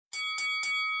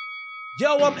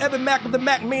Yo, I'm Evan Mack of the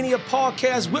Mac Mania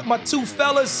podcast with my two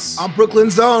fellas. I'm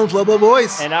Brooklyn's own Flobo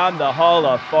Voice. And I'm the Hall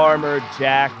of Farmer,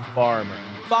 Jack Farmer.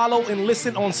 Follow and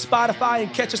listen on Spotify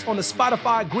and catch us on the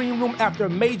Spotify Green Room after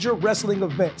major wrestling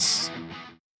events.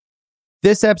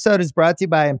 This episode is brought to you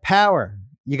by Empower.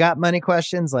 You got money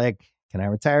questions like, can I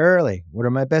retire early? What are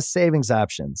my best savings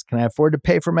options? Can I afford to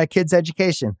pay for my kids'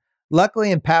 education?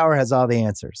 Luckily, Empower has all the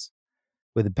answers.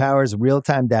 With Empower's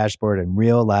real-time dashboard and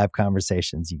real live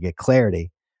conversations, you get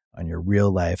clarity on your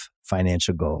real-life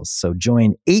financial goals. So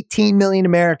join 18 million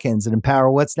Americans and Empower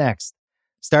what's next.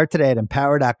 Start today at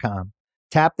empower.com.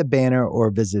 Tap the banner or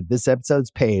visit this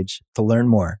episode's page to learn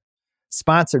more.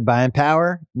 Sponsored by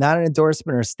Empower, not an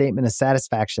endorsement or a statement of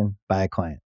satisfaction by a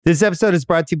client. This episode is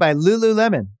brought to you by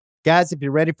Lululemon. Guys, if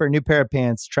you're ready for a new pair of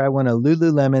pants, try one of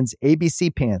Lululemon's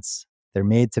ABC pants. They're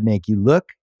made to make you look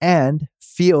and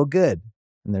feel good.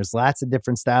 And there's lots of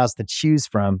different styles to choose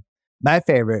from. My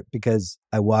favorite, because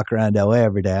I walk around LA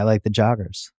every day, I like the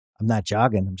joggers. I'm not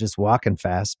jogging, I'm just walking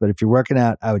fast. But if you're working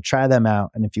out, I would try them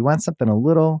out. And if you want something a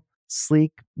little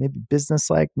sleek, maybe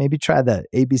business-like, maybe try the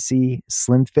ABC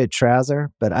Slim Fit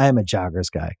trouser. But I am a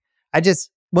joggers guy.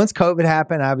 Once COVID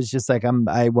happened, I was just like,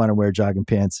 I want to wear jogging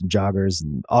pants and joggers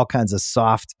and all kinds of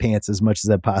soft pants as much as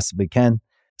I possibly can,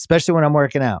 especially when I'm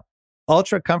working out.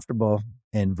 Ultra comfortable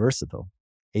and versatile.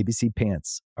 ABC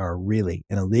pants are really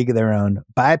in a league of their own.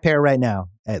 Buy a pair right now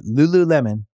at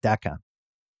Lululemon.com.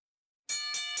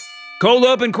 Cold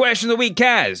open question of the week,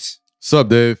 Kaz. Sup,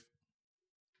 Dave?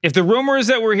 If the rumors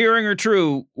that we're hearing are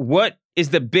true, what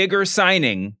is the bigger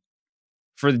signing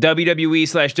for the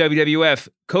WWE/WWF?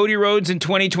 Cody Rhodes in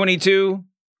 2022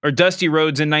 or Dusty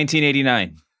Rhodes in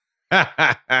 1989?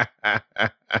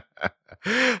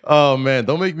 Oh man,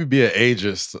 don't make me be an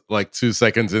ageist like 2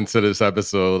 seconds into this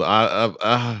episode.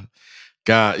 God,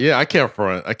 yeah, I can't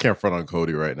front on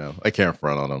Cody right now. I can't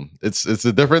front on him. It's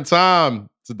a different time.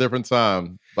 It's a different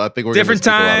time. But I think we're different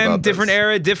gonna speak a lot time, about different this.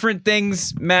 era, different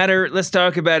things matter. Let's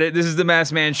talk about it. This is the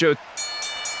Masked Man Show.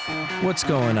 What's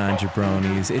going on,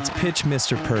 jabronis? It's Pitch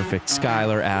Mr. Perfect,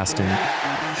 Skylar Aston.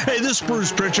 Hey, this is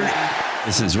Bruce Pritchard.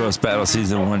 This is Roast Battle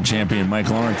Season 1 champion Mike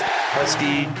Lawrence.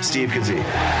 Husky Steve Kazee.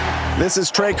 This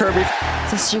is Trey Kirby.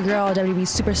 This is your girl, WWE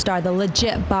superstar, the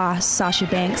legit boss, Sasha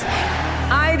Banks.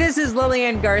 Hi, this is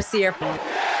Lillian Garcia.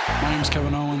 My name's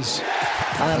Kevin Owens.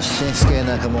 I'm Shinsuke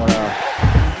Nakamura.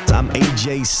 I'm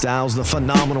AJ Styles, the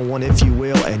phenomenal one, if you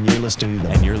will, and you're listening to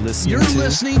You are listening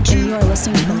to You are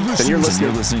listening to You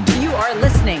are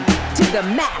listening to the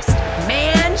Masked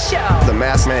Man Show. The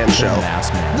Masked Man Show. The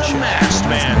Masked Man The Show. Masked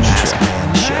Man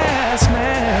Show. Masked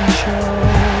Man Show.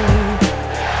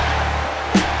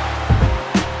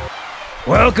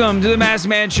 Welcome to the Masked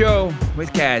Man Show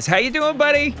with Kaz. How you doing,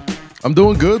 buddy? I'm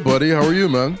doing good, buddy. How are you,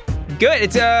 man? Good.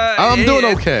 It's I'm doing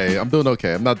okay. I'm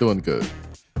not doing good.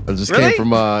 I just Really? came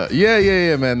from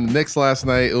yeah, man. The Knicks last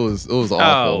night. It was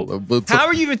awful. But How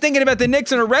are you even thinking about the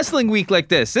Knicks on a wrestling week like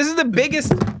this? This is the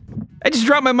biggest. I just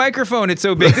dropped my microphone. It's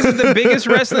so big. This is the biggest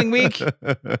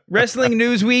wrestling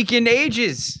news week in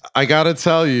ages. I gotta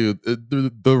tell you,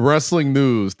 the wrestling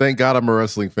news. Thank God I'm a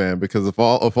wrestling fan, because if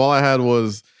all I had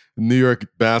was New York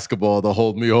basketball to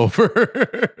hold me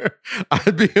over,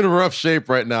 I'd be in rough shape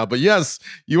right now. But yes,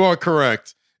 you are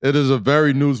correct. It is a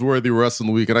very newsworthy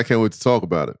wrestling week, and I can't wait to talk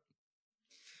about it.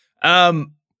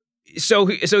 So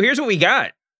here's what we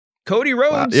got. Cody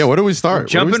Rhodes. Yeah, where do we start?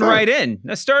 Jumping right in.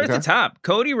 Let's start at the top.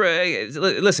 Cody Rhodes.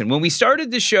 Listen, when we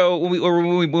started the show, when we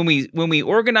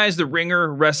organized the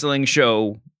Ringer Wrestling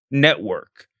Show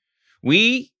Network,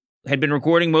 we had been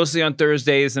recording mostly on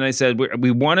Thursdays, and I said we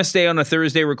want to stay on a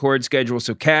Thursday record schedule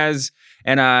so Kaz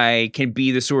and I can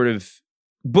be the sort of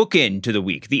bookend to the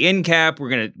week, the end cap.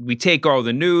 We take all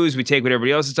the news, we take what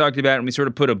everybody else has talked about, and we sort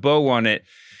of put a bow on it.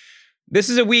 This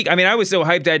is a week. I mean, I was so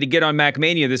hyped I had to get on Mac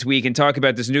Mania this week and talk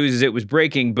about this news as it was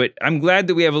breaking, but I'm glad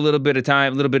that we have a little bit of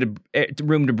time, a little bit of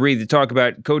room to breathe to talk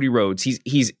about Cody Rhodes.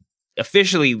 He's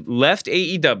officially left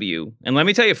AEW, and let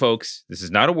me tell you, folks, this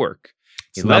is not a work.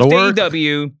 He left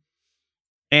AEW,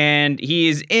 and he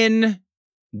is in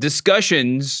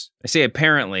discussions. I say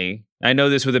apparently. I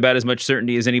know this with about as much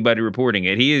certainty as anybody reporting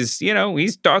it. He is,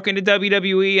 he's talking to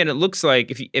WWE, and it looks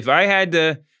like if I had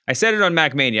to, I said it on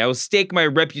Mac Mania, I will stake my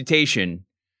reputation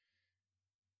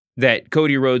that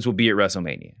Cody Rhodes will be at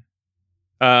WrestleMania.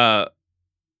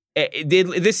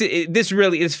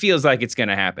 This feels like it's going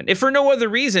to happen. If for no other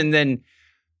reason than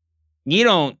you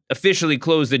don't officially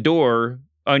close the door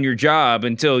on your job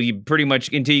until you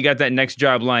got that next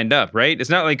job lined up, right?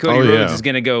 It's not like Cody Rhodes is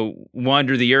going to go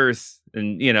wander the earth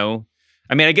and,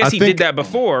 I mean, I guess he did that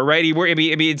before, right?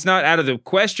 It's not out of the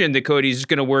question that Cody's just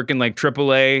going to work in like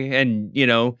AAA and,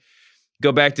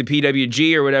 go back to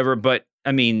PWG or whatever. But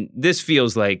I mean, this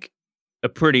feels like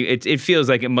it feels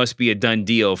like it must be a done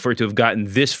deal for it to have gotten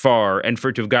this far and for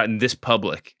it to have gotten this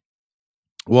public.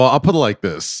 Well, I'll put it like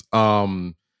this.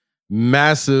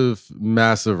 Massive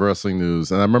wrestling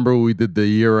news. And I remember we did the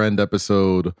year-end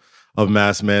episode of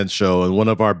Masked Man Show, and one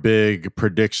of our big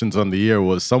predictions on the year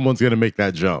was someone's going to make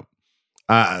that jump.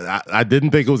 I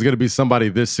didn't think it was going to be somebody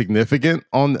this significant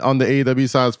on the AEW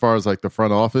side as far as like the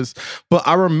front office. But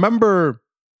I remember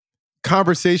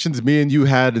conversations me and you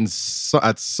had at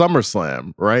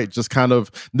SummerSlam, right? Just kind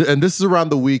of, and this is around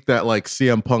the week that like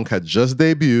CM Punk had just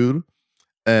debuted.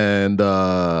 And,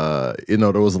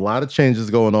 there was a lot of changes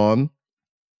going on.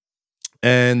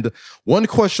 And one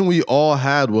question we all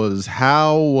had was,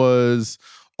 how was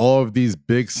all of these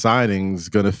big signings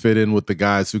going to fit in with the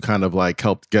guys who kind of like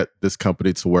helped get this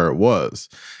company to where it was?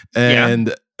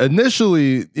 And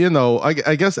initially,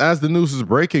 I guess as the news was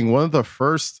breaking, one of the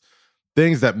first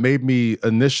things that made me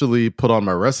initially put on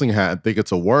my wrestling hat and think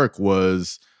it's a work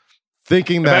was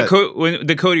thinking that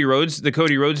the Cody Rhodes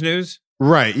news.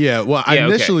 Right. Yeah. Well, I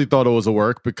initially thought it was a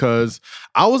work because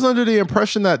I was under the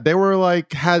impression that they were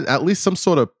like had at least some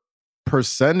sort of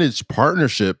percentage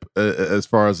partnership as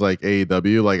far as like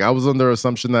AEW. Like I was under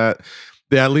assumption that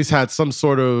they at least had some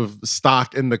sort of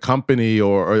stock in the company,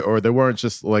 or they weren't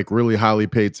just like really highly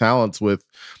paid talents with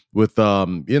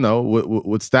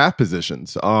staff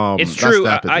positions. It's true.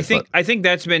 I think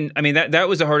that's been. I mean, that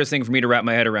was the hardest thing for me to wrap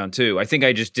my head around too. I think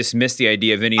I just dismissed the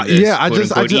idea of any of this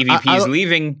EVPs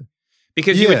leaving.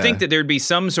 Because you would think that there'd be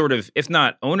some sort of, if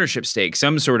not ownership stake,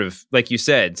 some sort of, like you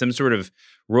said, some sort of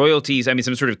royalties. I mean,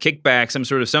 some sort of kickback, some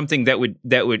sort of something that would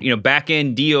back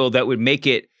end deal that would make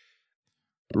it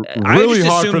really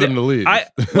hard for them to leave. I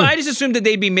just assumed that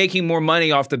they'd be making more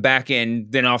money off the back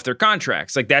end than off their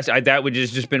contracts. Like that would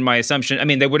just been my assumption. I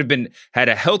mean, they would have had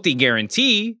a healthy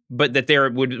guarantee, but that there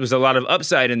was a lot of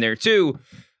upside in there too.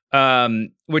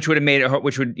 Which would have made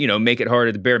it, make it hard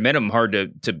at the bare minimum, hard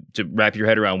to wrap your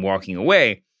head around walking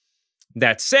away.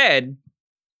 That said,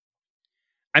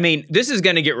 I mean, this is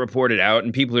going to get reported out,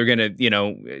 and people are going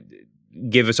to,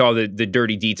 give us all the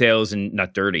dirty details, and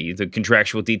not dirty, the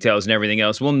contractual details and everything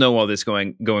else. We'll know all this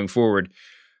going forward.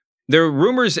 There are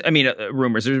rumors. I mean,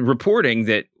 rumors. There's reporting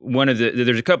that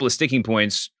there's a couple of sticking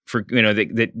points for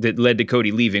that led to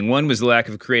Cody leaving. One was the lack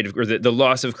of creative, or the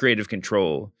loss of creative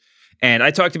control. And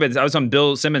I talked about this. I was on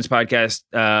Bill Simmons' podcast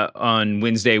on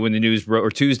Wednesday when the news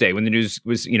or Tuesday when the news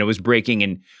was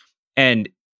breaking, and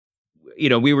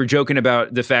we were joking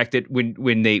about the fact that when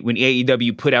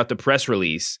AEW put out the press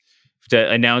release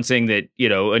announcing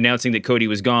that Cody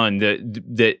was gone,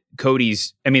 that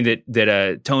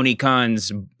Tony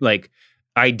Khan's like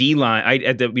ID line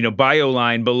at the bio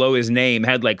line below his name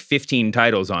had like 15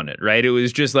 titles on it, right? It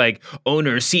was just like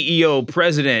owner, CEO,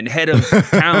 president, head of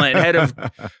talent, head of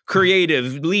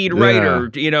creative, lead writer,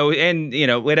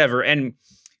 whatever. And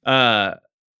I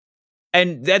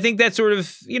think that's sort of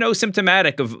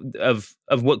symptomatic of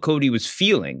what Cody was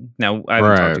feeling. Now I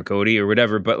haven't talked to Cody or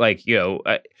whatever, but like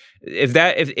if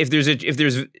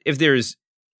there's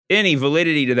any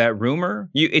validity to that rumor,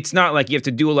 it's not like you have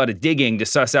to do a lot of digging to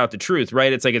suss out the truth,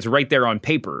 right? It's like it's right there on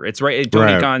paper. It's right.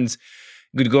 Tony Khan's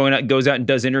goes out and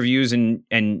does interviews, and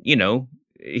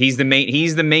he's the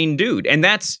main dude, and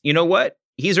that's what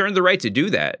he's earned the right to do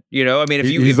that. I mean,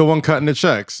 he's the one cutting the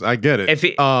checks. I get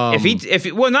it.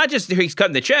 Well, not just he's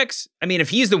cutting the checks. I mean, if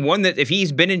he's the one if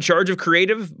he's been in charge of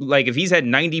creative, like if he's had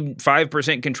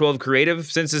 95% control of creative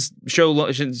since this show,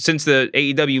 since the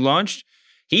AEW launched.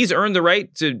 He's earned the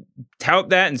right to tout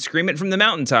that and scream it from the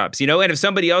mountaintops, And if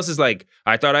somebody else is like,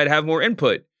 I thought I'd have more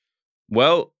input,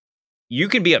 well, you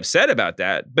can be upset about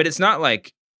that, but it's not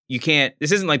like you can't.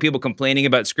 This isn't like people complaining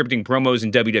about scripting promos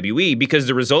in WWE, because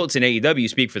the results in AEW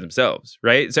speak for themselves,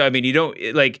 right? So I mean, you don't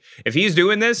like if he's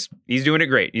doing this, he's doing it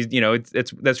great. He's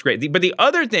that's great. But the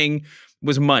other thing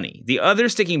was money. The other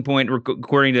sticking point,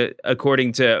 according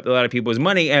to a lot of people, was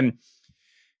money, and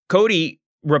Cody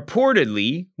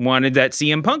reportedly wanted that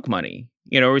CM Punk money,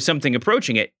 or something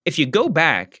approaching it. If you go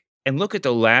back and look at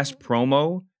the last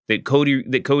promo that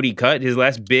Cody cut, his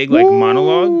last big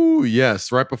monologue.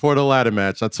 Yes, right before the ladder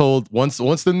match. I told once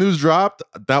the news dropped,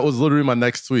 that was literally my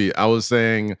next tweet. I was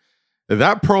saying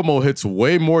that promo hits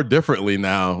way more differently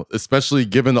now, especially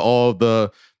given all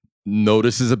the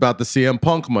notices about the CM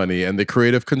Punk money and the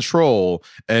creative control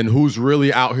and who's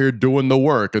really out here doing the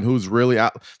work and who's really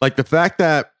out. Like the fact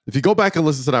that if you go back and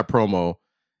listen to that promo,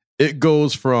 it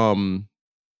goes from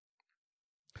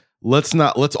let's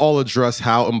all address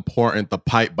how important the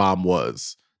pipe bomb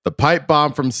was. The pipe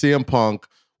bomb from CM Punk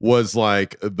was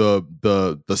like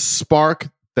the spark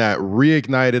that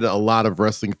reignited a lot of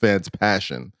wrestling fans'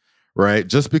 passion, right?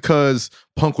 Just because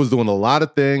Punk was doing a lot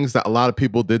of things that a lot of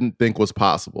people didn't think was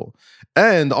possible.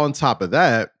 And on top of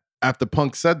that, after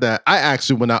Punk said that, I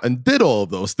actually went out and did all of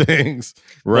those things,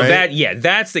 right? Well,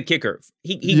 that's the kicker.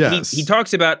 He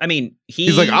talks about, I mean,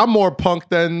 he's like, I'm more Punk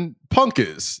than Punk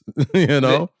is, you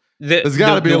know? There's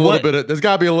got to be a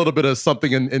little bit of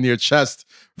something in your chest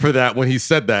for that when he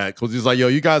said that, because he's like, yo,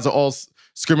 you guys are all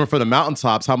screaming for the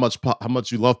mountaintops how much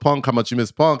you love Punk, how much you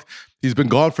miss Punk. He's been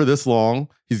gone for this long.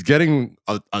 He's getting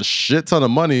a shit ton of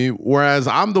money, whereas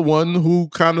I'm the one who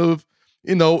kind of,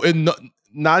 you know,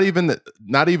 not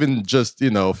even just,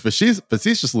 you know,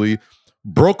 facetiously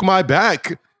broke my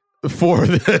back for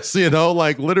this, you know,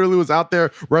 like literally was out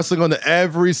there wrestling on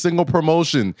every single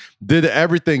promotion, did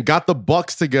everything, got the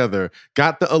Bucks together,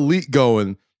 got the Elite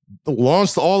going,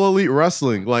 launched All Elite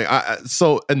Wrestling.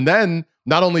 And then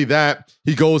not only that,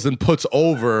 he goes and puts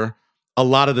over a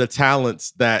lot of the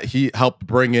talents that he helped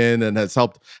bring in and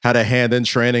had a hand in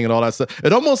training and all that stuff.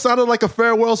 It almost sounded like a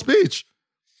farewell speech.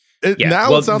 It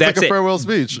sounds like a farewell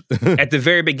speech. At the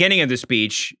very beginning of the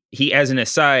speech, he, as an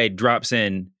aside, drops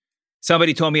in,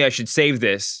 somebody told me I should save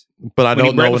this, but I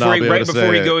don't know when I'll be able to say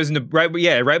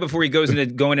it. Right before he goes into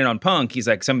going in on Punk, he's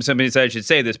like, somebody said I should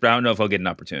save this, but I don't know if I'll get an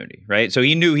opportunity, right? So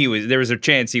he knew there was a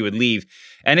chance he would leave,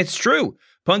 and it's true.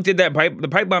 Punk did that. The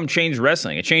pipe bomb changed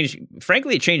wrestling. It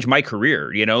changed my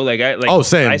career. You know,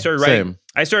 same. I started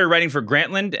writing for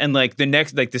Grantland, and like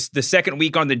the second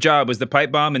week on the job was the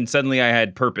pipe bomb, and suddenly I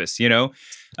had purpose. You know,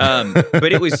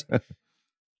 but it was.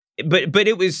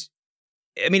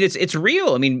 I mean, it's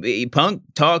real. I mean, Punk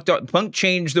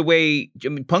changed the way. I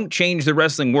mean, Punk changed the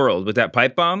wrestling world with that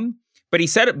pipe bomb. But he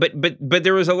said it. But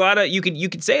there was a lot of you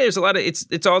could say there's a lot of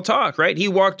it's all talk, right? He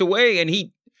walked away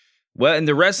and well, in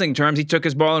the wrestling terms, he took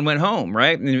his ball and went home,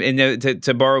 right? And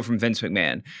to borrow from Vince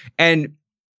McMahon. And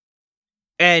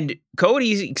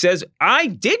Cody says, I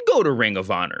did go to Ring of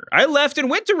Honor. I left and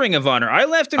went to Ring of Honor. I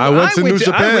went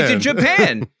to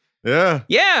Japan.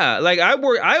 Yeah. Like I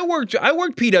worked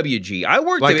PWG. I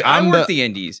worked the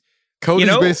Indies.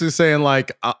 Cody's basically saying,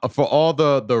 like, for all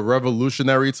the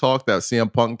revolutionary talk that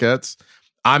CM Punk gets,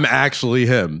 I'm actually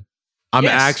him. I'm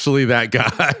actually that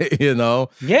guy, you know?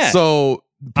 Yeah. So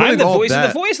I'm the voice of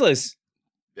the voiceless.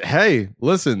 Hey,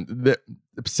 listen,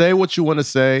 say what you want to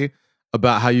say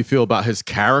about how you feel about his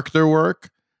character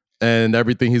work and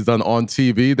everything he's done on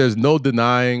TV. There's no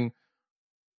denying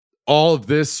all of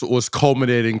this was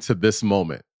culminating to this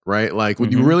moment, right? Like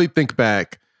when you really think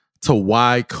back to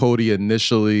why Cody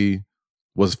initially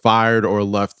was fired or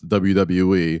left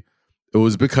WWE, it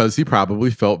was because he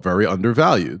probably felt very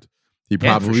undervalued. He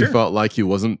probably felt like he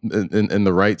wasn't in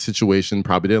the right situation,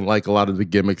 probably didn't like a lot of the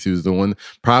gimmicks he was doing,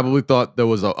 probably thought there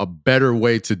was a better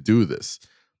way to do this.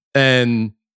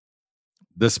 And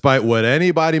despite what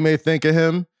anybody may think of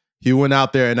him, he went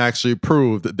out there and actually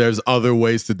proved that there's other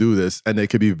ways to do this and they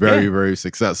could be very, very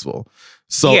successful.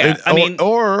 So,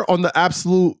 or on the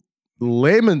absolute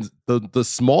layman, the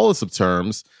smallest of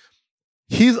terms,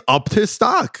 he's upped his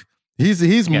stock.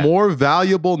 He's more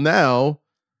valuable now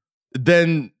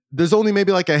than there's only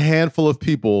maybe like a handful of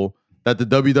people that the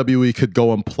WWE could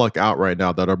go and pluck out right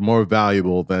now that are more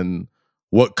valuable than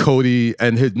what Cody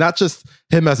and his, not just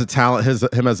him as a talent,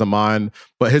 him as a mind,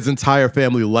 but his entire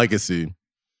family legacy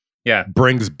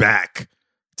brings back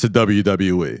to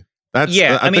WWE. I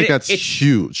think that's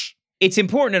huge. It's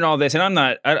important in all this, and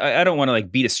I don't want to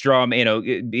like beat a straw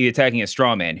man, be attacking a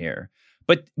straw man here.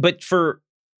 But for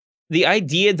the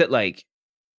idea that like,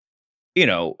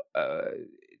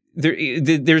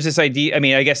 there's this idea. I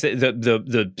mean, I guess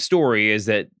the story is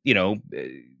that,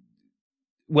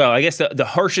 well, I guess the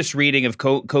harshest reading of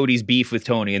Cody's beef with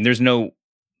Tony, and there's no,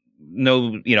 I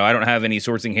don't have any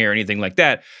sourcing here or anything like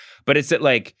that, but it's that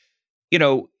like,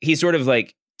 he sort of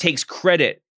like takes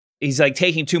credit. He's like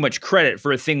taking too much credit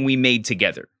for a thing we made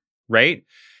together, right?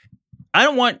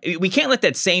 We can't let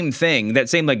that same thing, that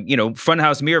same like,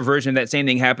 Funhouse Mirror version of that same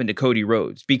thing happen to Cody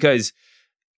Rhodes, because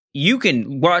you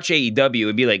can watch AEW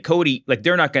and be like, Cody, like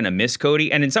they're not going to miss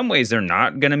Cody. And in some ways they're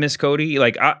not going to miss Cody.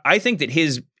 Like I think that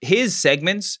his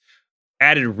segments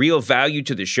added real value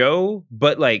to the show,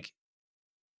 but like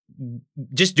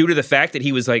just due to the fact that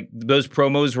he was like, those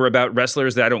promos were about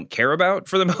wrestlers that I don't care about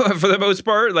for the most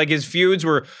part. Like his feuds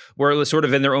were sort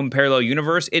of in their own parallel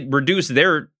universe. It reduced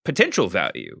their potential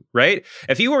value, right?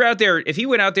 If he went out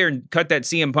there and cut that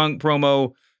CM Punk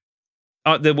promo,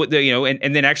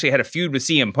 and then actually had a feud with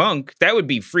CM Punk, that would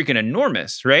be freaking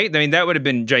enormous, right? I mean, that would have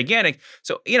been gigantic.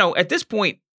 So, at this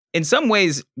point, in some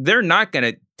ways, they're not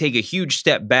going to take a huge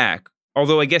step back.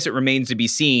 Although I guess it remains to be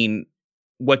seen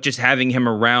what just having him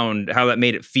around, how that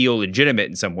made it feel legitimate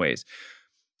in some ways.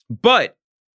 But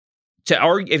to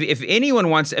argue, if anyone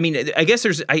wants, I mean, I guess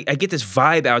I get this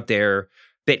vibe out there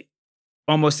that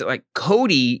almost like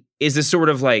Cody is this sort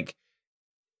of like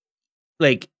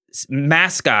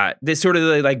mascot, this sort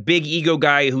of like big ego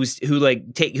guy who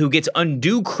gets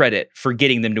undue credit for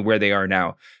getting them to where they are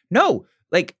now. No,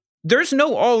 like there's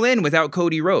no All In without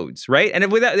Cody Rhodes, right? And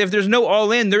if there's no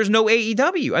All In, there's no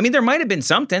AEW. I mean, there might have been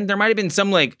something, there might have been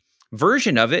some like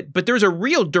version of it, but there's a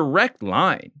real direct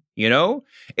line. You know,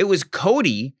 it was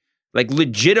Cody like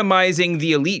legitimizing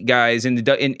the elite guys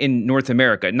in North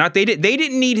America. Not they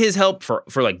didn't need his help for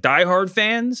like diehard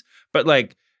fans, but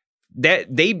like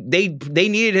that they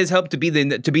needed his help to be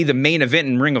the main event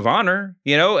in Ring of Honor,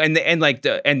 you know,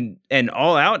 and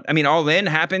All Out. I mean, All In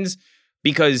happens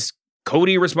because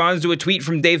Cody responds to a tweet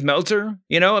from Dave Meltzer,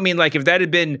 you know. I mean, like if that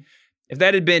had been,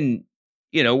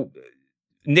 you know,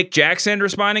 Nick Jackson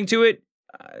responding to it,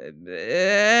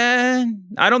 I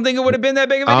don't think it would have been that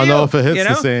big of a deal. I don't know if it hits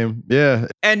the same. Yeah.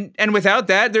 And without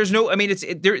that, there's no, I mean,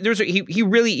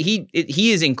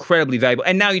 he is incredibly valuable.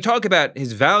 And now you talk about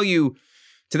his value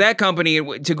to that company,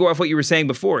 and to go off what you were saying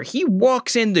before, he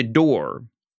walks in the door.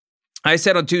 I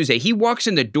said on Tuesday, he walks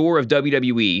in the door of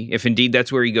WWE, if indeed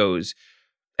that's where he goes,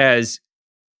 as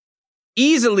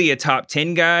easily a top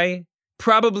 10 guy,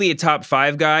 probably a top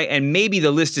 5 guy, and maybe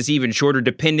the list is even shorter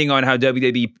depending on how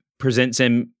WWE presents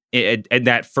him at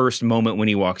that first moment when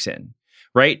he walks in,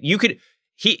 right?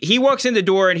 He walks in the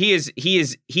door and he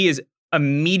is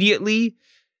immediately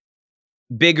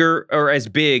bigger or as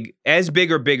big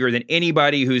or bigger than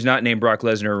anybody who's not named Brock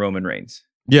Lesnar or Roman Reigns.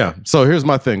 Yeah. So here's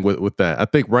my thing with that. I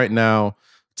think right now,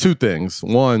 2 things.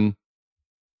 One,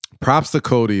 props to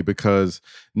Cody, because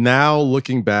now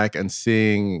looking back and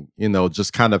seeing, you know,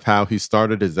 just kind of how he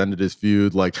started his ended his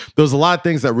feud, like there's a lot of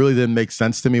things that really didn't make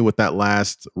sense to me with that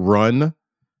last run,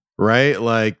 right?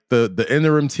 Like the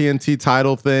interim TNT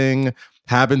title thing,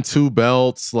 having 2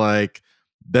 belts, like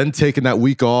then taking that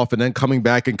week off and then coming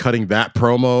back and cutting that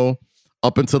promo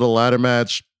up into the ladder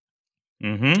match.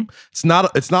 Mm-hmm.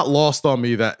 It's not lost on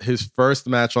me that his first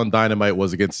match on Dynamite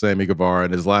was against Sammy Guevara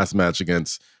and his last match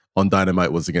on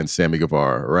Dynamite was against Sammy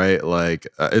Guevara, right? Like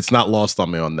it's not lost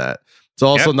on me on that. It's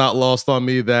also not lost on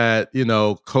me that, you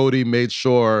know, Cody made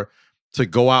sure to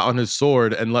go out on his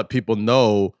sword and let people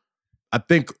know, I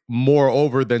think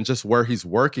moreover than just where he's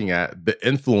working at, the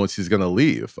influence he's going to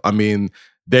leave. I mean,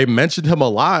 they mentioned him a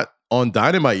lot on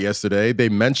Dynamite yesterday. They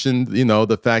mentioned, you know,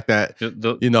 the fact that,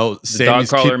 Sammy's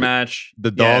dog collar match.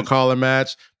 The dog collar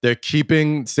match. They're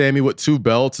keeping Sammy with 2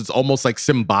 belts. It's almost like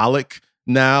symbolic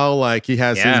now. Like he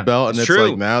has his belt, and it's true.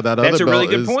 like now that That's other a really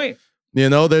belt good point. You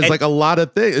know, there's like a lot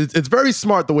of things. It's very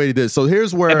smart the way he did. So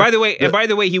here's where. And by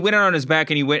the way, he went out on his back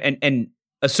and he went and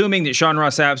assuming that Sean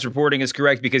Ross Sapp's reporting is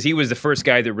correct, because he was the first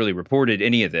guy that really reported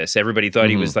any of this. Everybody thought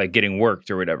he was like getting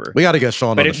worked or whatever. We got to get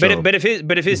Sean on the show. But if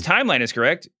his timeline is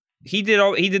correct, he did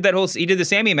the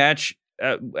Sammy match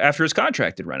after his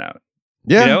contract had run out.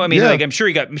 Yeah, you know, I mean, like I'm sure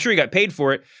he got paid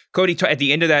for it. Cody at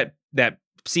the end of that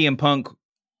CM Punk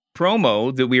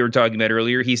promo that we were talking about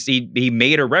earlier, he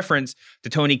made a reference to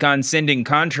Tony Khan sending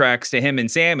contracts to him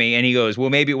and Sammy, and he goes, well,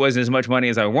 maybe it wasn't as much money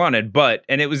as I wanted,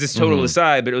 and it was this total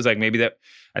aside, but it was like, maybe that,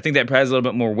 I think that has a little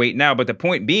bit more weight now. But the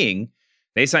point being,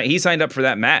 he signed up for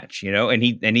that match, you know, and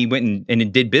he went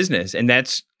and did business, and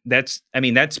that's I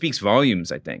mean, that speaks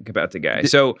volumes, I think, about the guy.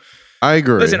 So I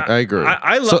agree. Listen, I agree.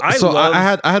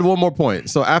 I had one more point.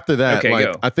 So after that,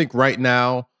 go. I think right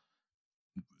now,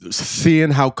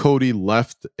 seeing how Cody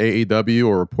left AEW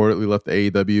or reportedly left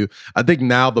AEW, I think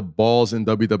now the ball's in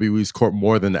WWE's court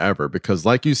more than ever, because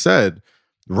like you said,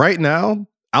 right now,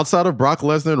 outside of Brock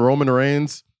Lesnar and Roman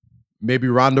Reigns, maybe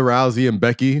Ronda Rousey and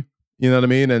Becky, you know what I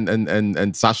mean,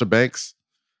 and Sasha Banks,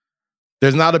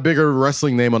 there's not a bigger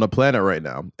wrestling name on the planet right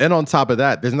now. And on top of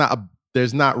that,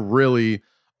 there's not really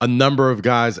a number of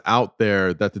guys out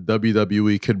there that the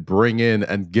WWE could bring in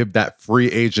and give that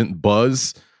free agent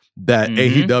buzz that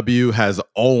AEW has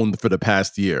owned for the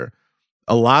past year.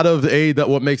 A lot of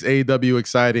what makes AEW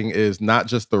exciting is not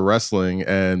just the wrestling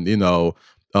and, you know,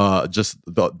 just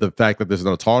the fact that there's an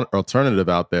alternative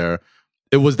out there.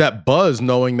 It was that buzz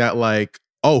knowing that, like,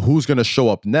 oh, who's going to show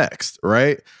up next,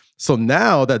 right? So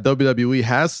now that WWE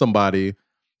has somebody,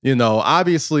 you know,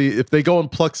 obviously if they go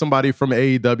and pluck somebody from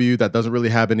AEW that doesn't really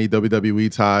have any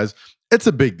WWE ties, it's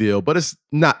a big deal, but it's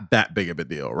not that big of a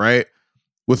deal, right?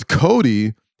 With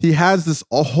Cody, he has this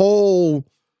whole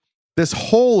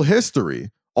history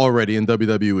already in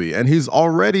WWE, and he's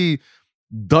already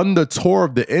done the tour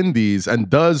of the indies and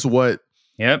does what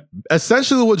Yep.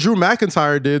 Essentially what Drew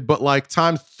McIntyre did, but like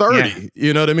times 30. Yeah.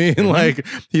 You know what I mean? Mm-hmm. Like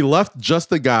he left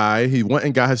just a guy. He went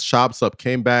and got his chops up,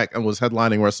 came back and was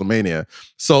headlining WrestleMania.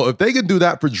 So if they could do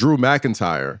that for Drew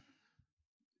McIntyre,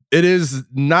 it is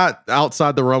not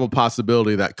outside the realm of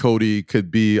possibility that Cody could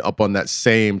be up on that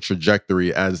same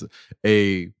trajectory as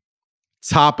a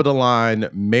top of the line,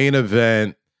 main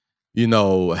event,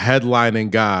 headlining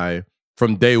guy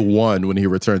from day one when he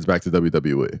returns back to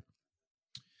WWE.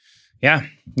 Yeah,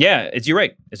 you're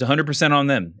right. It's 100% on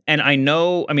them. And I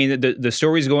know, the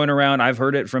story's going around. I've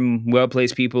heard it from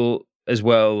well-placed people as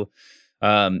well.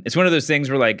 It's one of those things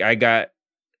where I got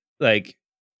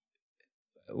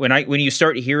when you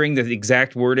start hearing the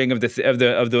exact wording of the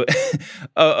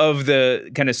of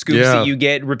the kind of scoops that you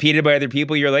get repeated by other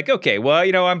people, you're like, okay, well,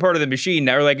 I'm part of the machine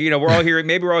now. Or we're all hearing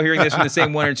this from the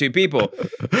same one or two people.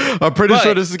 I'm pretty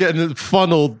sure this is getting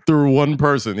funneled through one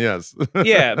person. Yes.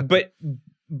 Yeah, but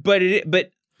Vince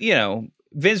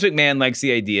McMahon likes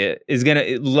the idea, is going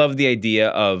to love the idea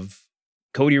of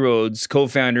Cody Rhodes,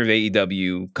 co-founder of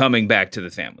AEW, coming back to the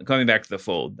family, coming back to the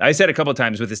fold. I said a couple of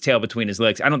times with his tail between his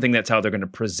legs, I don't think that's how they're going to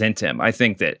present him. I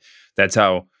think that's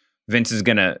how Vince is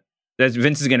going to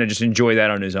just enjoy that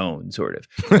on his own, sort of.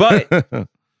 But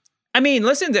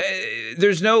listen,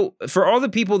 for all the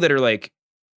people that are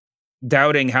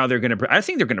doubting how they're going to, I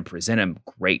think they're going to present him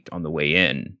great on the way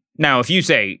in. Now, if you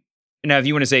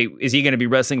want to say, is he going to be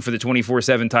wrestling for the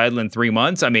 24/7 title in 3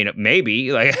 months?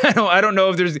 Maybe. I don't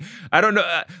know.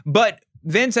 But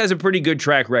Vince has a pretty good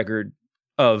track record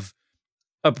of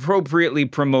appropriately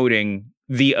promoting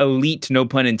the elite, no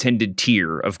pun intended,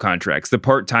 tier of contracts, the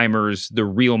part-timers, the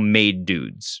real made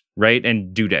dudes, right?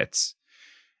 And dudettes.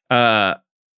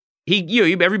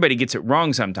 Everybody gets it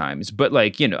wrong sometimes, but I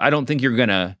don't think you're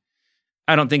gonna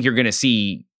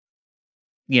see,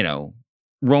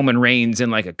 Roman Reigns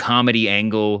in a comedy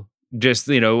angle, just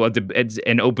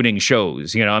and opening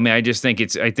shows. I just think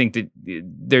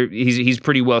that he's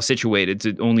pretty well situated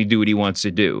to only do what he wants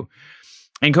to do.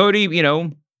 And Cody,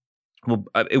 well,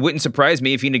 it wouldn't surprise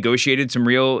me if he negotiated some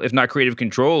real, if not creative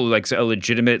control, a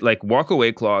legitimate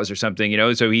walkaway clause or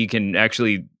something, so he can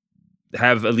actually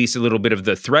have at least a little bit of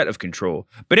the threat of control.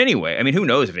 But anyway, who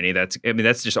knows if any of that's,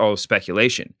 that's just all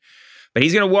speculation. But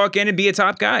he's going to walk in and be a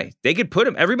top guy. They could put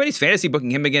him, everybody's fantasy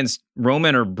booking him against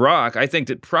Roman or Brock. I think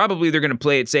that probably they're going to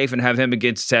play it safe and have him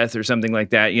against Seth or something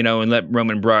like that, and let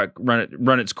Roman and Brock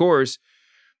run its course.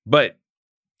 But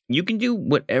you can do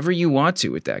whatever you want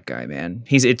to with that guy, man.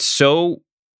 He's so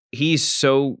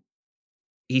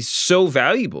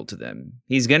valuable to them.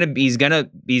 He's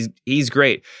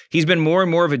great. He's been more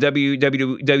and more of a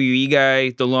WWE guy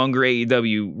the longer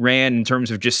AEW ran in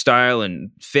terms of just style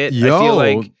and fit. I feel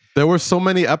like there were so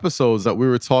many episodes that we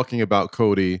were talking about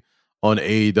Cody on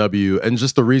AEW and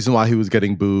just the reason why he was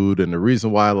getting booed and the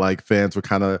reason why fans were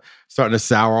kind of starting to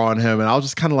sour on him. And I was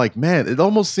just kind of man, it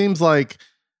almost seems like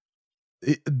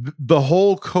the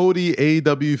whole Cody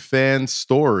AEW fan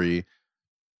story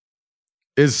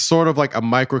is sort of a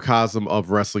microcosm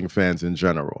of wrestling fans in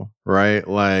general, right?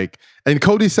 And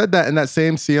Cody said that in that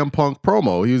same CM Punk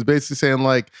promo. He was basically saying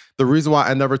the reason why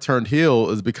I never turned heel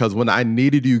is because when I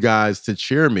needed you guys to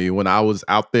cheer me, when I was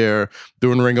out there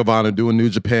doing Ring of Honor, doing New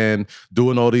Japan,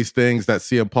 doing all these things that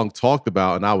CM Punk talked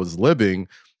about and I was living,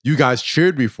 you guys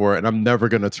cheered me for it and I'm never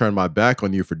going to turn my back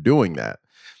on you for doing that.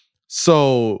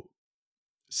 So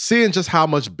seeing just how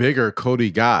much bigger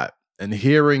Cody got, and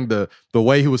hearing the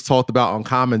way he was talked about on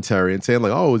commentary and saying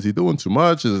oh, is he doing too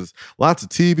much? Is lots of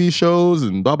TV shows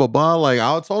and blah, blah, blah.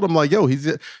 I told him yo,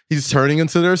 he's turning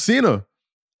into their Cena.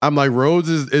 I'm Rhodes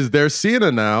is their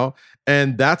Cena now.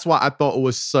 And that's why I thought it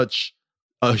was such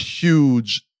a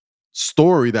huge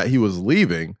story that he was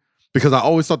leaving, because I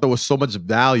always thought there was so much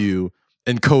value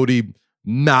in Cody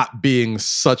not being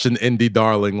such an indie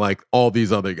darling like all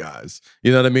these other guys.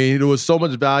 You know what I mean? There was so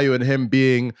much value in him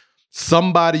being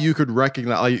somebody you could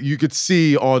recognize, you could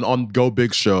see on Go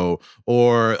Big Show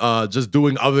or just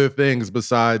doing other things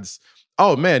besides,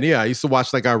 oh man, yeah, I used to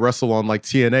watch that guy wrestle on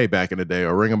TNA back in the day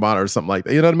or Ring of Honor or something like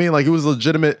that. You know what I mean? It was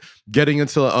legitimate getting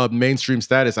into a mainstream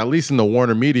status, at least in the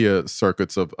Warner Media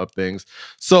circuits of things.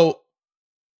 So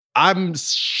I'm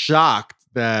shocked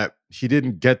that he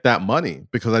didn't get that money,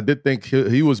 because I did think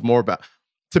he was more about,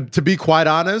 to be quite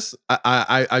honest,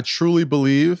 I truly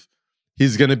believe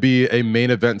he's going to be a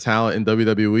main event talent in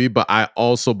WWE, but I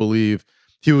also believe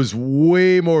he was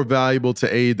way more valuable to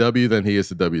AEW than he is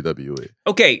to WWE.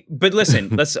 Okay, but listen,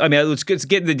 let's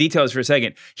get into the details for a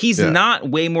second. He's not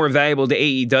way more valuable to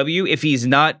AEW if he's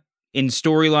not in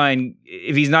storyline,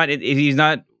 if he's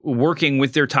not working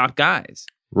with their top guys.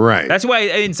 Right. That's why,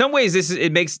 in some ways,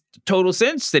 it makes total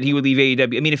sense that he would leave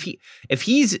AEW. I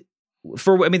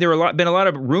mean, there are been a lot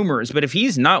of rumors, but if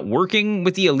he's not working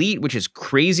with the Elite, which is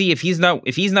crazy, if he's not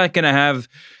going to have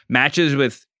matches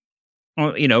with,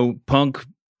 Punk,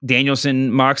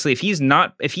 Danielson, Moxley, if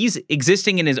he's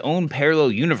existing in his own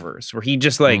parallel universe where he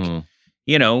just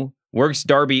works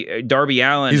Darby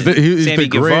Allin, Sammy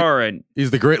Guevara, and he's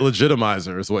the great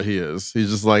legitimizer is what he is. He's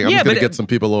just like, I'm just gonna get some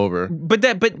people over.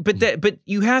 But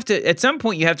you have to, at some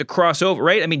point you have to cross over,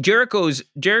 right? I mean, Jericho's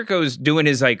doing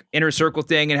his like inner circle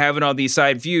thing and having all these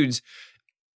side feuds.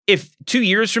 If 2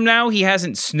 years from now he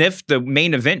hasn't sniffed the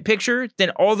main event picture, then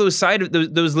all those side of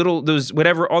those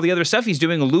whatever, all the other stuff he's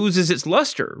doing loses its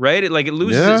luster, right? It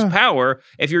loses its power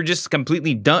if you're just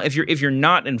completely done. If you're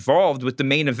not involved with the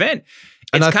main event.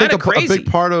 And it's I think crazy. a big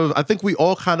part of, I think we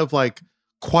all kind of like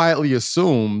quietly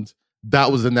assumed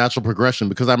that was the natural progression,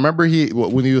 because I remember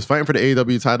when he was fighting for the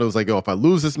AEW title, it was like, if I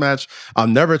lose this match, I'll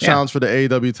never challenge for the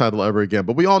AEW title ever again.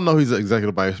 But we all know he's the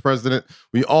executive vice president.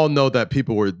 We all know that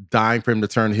people were dying for him to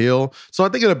turn heel. So I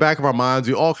think in the back of our minds,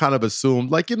 we all kind of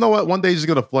assumed, like, you know what, one day he's just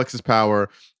going to flex his power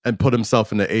and put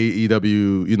himself in the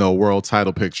AEW, world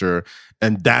title picture.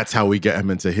 And that's how we get him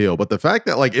into heel. But the fact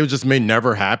that like it just may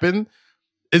never happen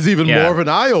is even more of an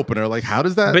eye opener. Like,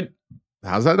 how's that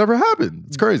never happen?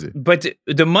 It's crazy. But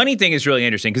the money thing is really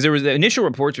interesting, because there was the initial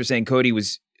reports were saying Cody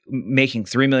was making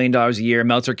 $3 million a year.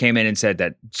 Meltzer came in and said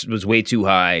that was way too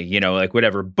high,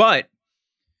 whatever. But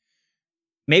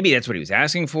maybe that's what he was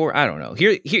asking for. I don't know.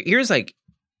 Here's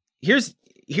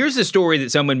the story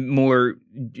that someone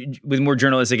with more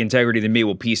journalistic integrity than me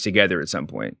will piece together at some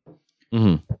point.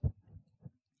 Mm-hmm.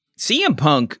 CM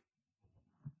Punk.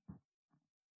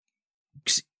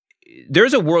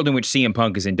 There's a world in which CM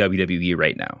Punk is in WWE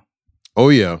right now. Oh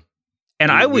yeah,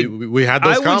 and we had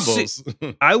those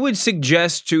combos. I would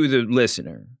suggest to the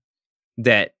listener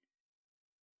that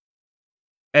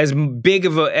as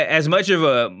much of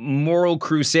a moral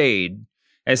crusade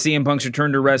as CM Punk's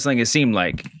return to wrestling has seemed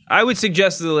like, I would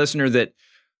suggest to the listener that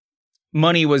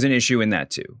money was an issue in that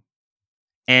too.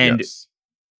 And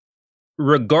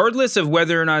regardless of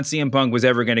whether or not CM Punk was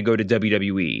ever going to go to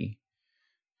WWE,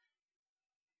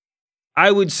 I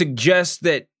would suggest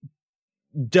that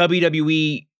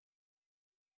WWE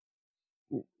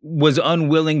was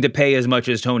unwilling to pay as much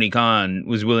as Tony Khan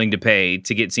was willing to pay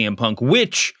to get CM Punk,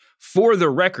 which, for the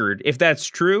record, if that's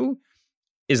true,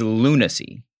 is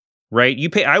lunacy, right?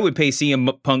 I would pay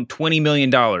CM Punk $20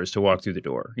 million to walk through the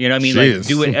door. You know what I mean? Jeez. Like,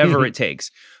 do whatever it takes.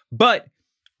 But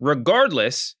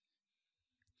regardless,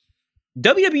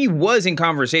 WWE was in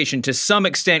conversation to some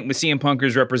extent with CM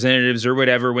Punk's representatives or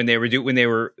whatever when they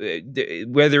were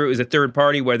whether it was a third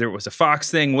party, whether it was a Fox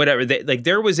thing, whatever.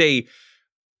 There was a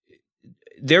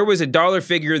dollar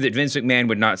figure that Vince McMahon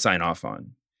would not sign off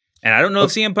on, and I don't know if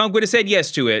CM Punk would have said yes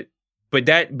to it, but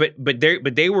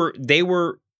they were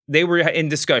in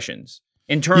discussions,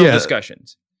 internal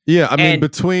discussions. Yeah, I mean,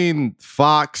 between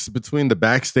Fox, between the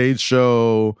backstage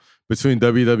show, between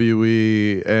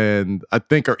WWE, and I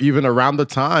think even around the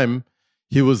time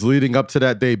he was leading up to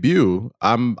that debut,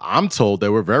 I'm told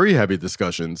there were very heavy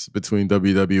discussions between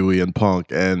WWE and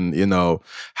Punk, and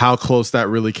how close that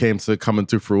really came to coming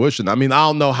to fruition. I mean, I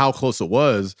don't know how close it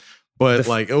was, but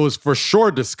it was for sure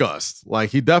discussed. Like,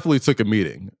 he definitely took a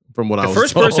meeting from what I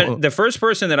was told. The first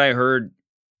person that I heard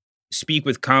speak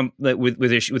with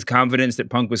confidence that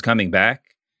Punk was coming back,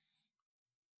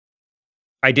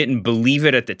 I didn't believe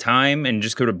it at the time and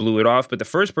just could have blew it off. But the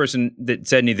first person that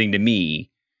said anything to me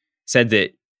said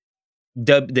that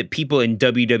that people in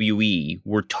WWE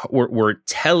were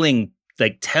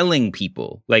telling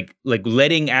people, like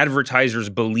letting advertisers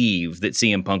believe that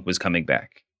CM Punk was coming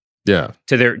back. Yeah.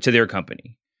 To their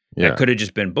company. Yeah. That could have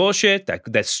just been bullshit.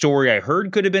 That story I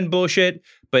heard could have been bullshit,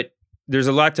 but there's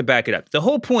a lot to back it up. The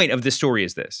whole point of this story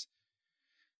is this.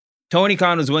 Tony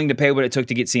Khan was willing to pay what it took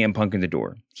to get CM Punk in the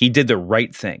door. He did the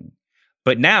right thing.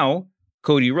 But now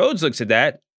Cody Rhodes looks at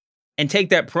that and take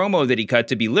that promo that he cut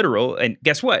to be literal. And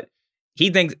guess what? He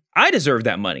thinks, I deserve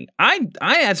that money. I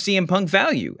have CM Punk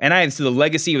value, and I have the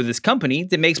legacy of this company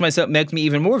that makes me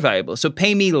even more valuable. So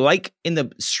pay me like in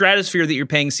the stratosphere that you're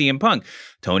paying CM Punk.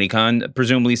 Tony Khan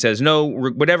presumably says no.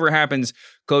 Whatever happens,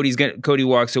 Cody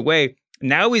walks away.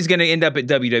 Now he's going to end up at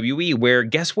WWE, where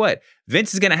guess what?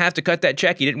 Vince is going to have to cut that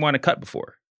check he didn't want to cut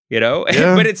before. Yeah.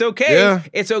 But it's okay. Yeah.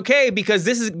 It's okay because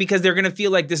they're going to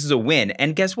feel like this is a win.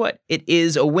 And guess what? It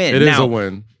is a win. It is a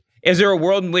win. Is there a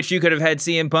world in which you could have had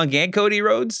CM Punk and Cody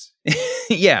Rhodes?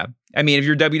 Yeah. I mean, if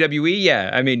you're WWE, yeah.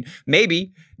 I mean,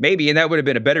 maybe, and that would have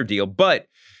been a better deal. But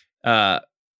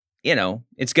you know,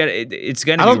 it's gonna be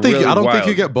I don't think wild.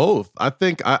 you get both. I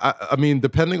think I mean,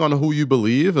 depending on who you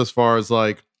believe, as far as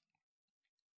like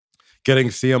getting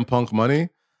CM Punk money,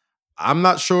 I'm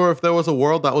not sure if there was a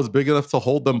world that was big enough to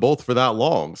hold them both for that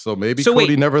long. So maybe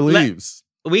Cody never leaves.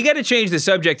 We got to change the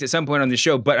subject at some point on the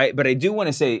show, but I do want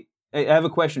to say I have a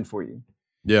question for you.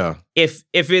 Yeah. If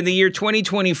in the year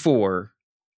 2024,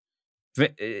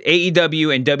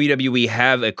 AEW and WWE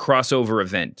have a crossover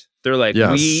event, they're like,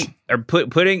 we are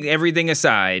putting everything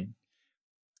aside,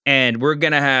 and we're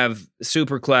gonna have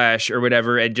Super Clash or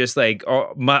whatever, and just like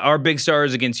our big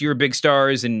stars against your big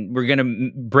stars, and we're gonna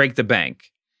break the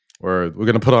bank. Or we're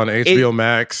gonna put on HBO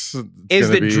Max. Is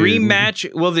the dream match?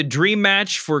 Will the dream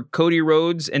match for Cody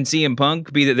Rhodes and CM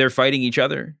Punk be that they're fighting each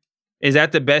other? Is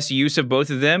that the best use of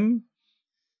both of them?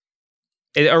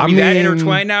 Are we that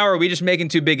intertwined now, or are we just making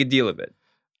too big a deal of it?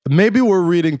 Maybe we're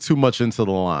reading too much into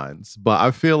the lines, but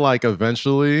I feel like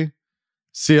eventually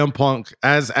CM Punk,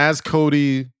 as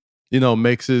Cody,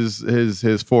 makes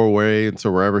his foray into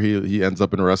wherever he ends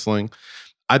up in wrestling,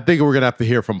 I think we're gonna have to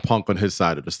hear from Punk on his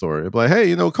side of the story. Like,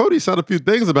 hey, Cody said a few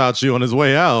things about you on his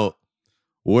way out.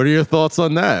 What are your thoughts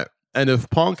on that? And if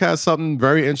Punk has something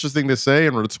very interesting to say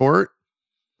and retort,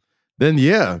 then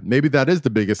yeah, maybe that is the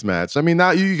biggest match. I mean,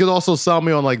 now you could also sell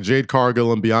me on like Jade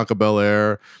Cargill and Bianca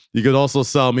Belair. You could also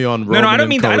sell me on Roman. No, I don't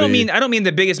mean Cody. I don't mean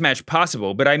the biggest match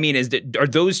possible, but I mean, are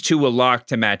those two a lock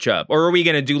to match up, or are we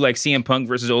gonna do like CM Punk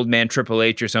versus Old Man Triple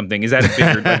H or something? Is that a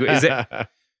bigger? Is it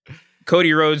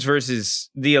Cody Rhodes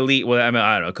versus the Elite? Well, I mean,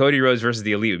 I don't know. Cody Rhodes versus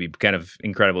the Elite would be kind of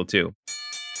incredible too.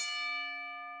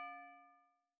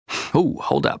 Oh,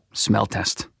 hold up. Smell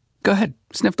test. Go ahead,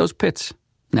 sniff those pits.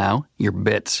 Now your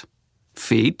bits.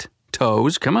 Feet,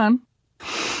 toes, come on.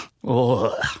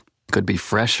 Ugh. Could be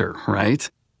fresher,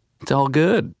 right? It's all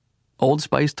good. Old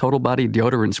Spice Total Body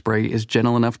Deodorant Spray is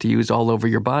gentle enough to use all over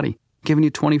your body, giving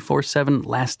you 24/7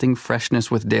 lasting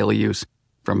freshness with daily use,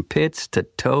 from pits to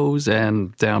toes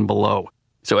and down below.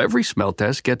 So every smell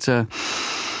test gets a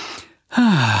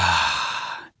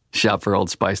shop for Old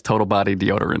Spice Total Body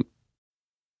Deodorant.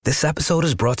 This episode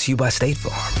is brought to you by State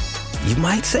Farm. You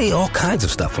might say all kinds of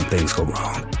stuff when things go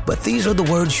wrong, but these are the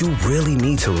words you really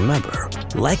need to remember.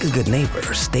 Like a good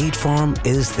neighbor, State Farm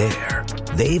is there.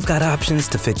 They've got options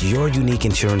to fit your unique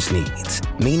insurance needs,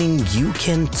 meaning you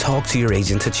can talk to your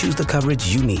agent to choose the coverage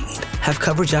you need. Have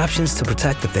coverage options to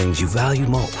protect the things you value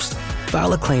most.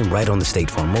 File a claim right on the State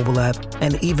Farm mobile app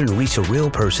and even reach a real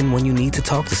person when you need to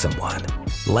talk to someone.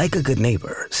 Like a good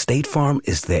neighbor, State Farm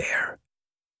is there.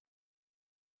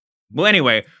 Well,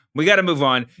 anyway, we got to move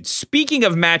on. Speaking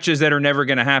of matches that are never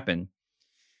going to happen,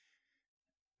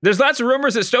 there's lots of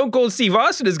rumors that Stone Cold Steve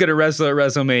Austin is going to wrestle at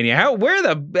WrestleMania. How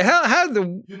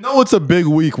it's a big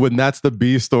week when that's the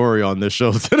B story on this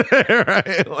show today,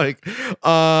 right? Like,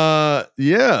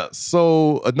 yeah.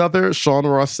 So another Sean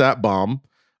Ross Sapp bomb,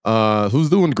 who's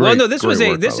doing great. Well, no, this was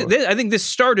work, I think this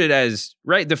started as,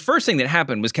 right, the first thing that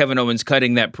happened was Kevin Owens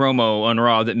cutting that promo on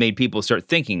Raw that made people start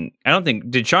thinking.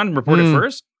 Did Sean report it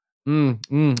first?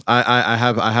 I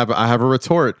have a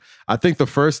retort. I think the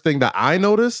first thing that I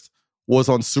noticed was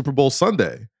on Super Bowl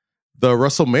Sunday. The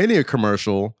WrestleMania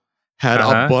commercial had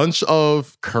a bunch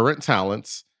of current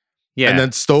talents, and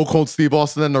then Stone Cold Steve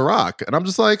Austin and The Rock, and I'm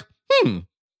just like,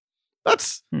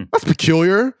 that's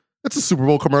peculiar. It's a Super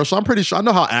Bowl commercial. I'm pretty sure I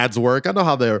know how ads work. I know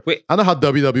how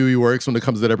WWE works when it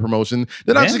comes to their promotion.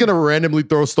 They're not just gonna randomly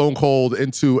throw Stone Cold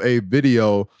into a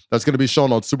video that's gonna be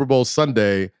shown on Super Bowl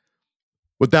Sunday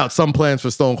without some plans for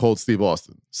Stone Cold Steve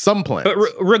Austin. Some plans. But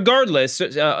regardless,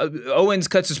 Owens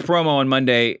cuts his promo on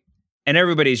Monday, and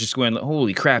everybody's just going,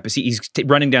 holy crap, he's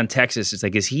running down Texas. It's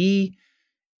like, is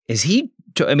this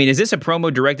a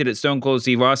promo directed at Stone Cold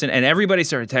Steve Austin? And everybody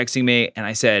started texting me, and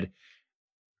I said,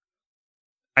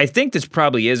 I think this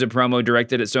probably is a promo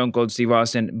directed at Stone Cold Steve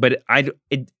Austin, but I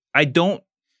don't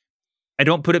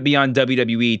put it beyond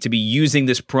WWE to be using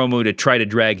this promo to try to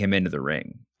drag him into the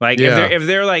ring. Like, if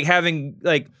they're like having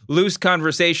like loose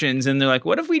conversations and they're like,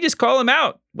 what if we just call him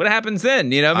out? What happens then?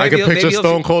 Maybe I can picture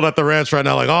Stone Cold at the ranch right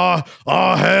now, like,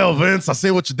 oh hell, Vince, I see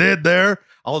what you did there.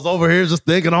 I was over here just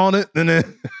thinking on it, and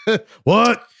then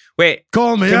what? Wait,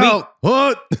 call me out.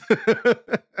 What?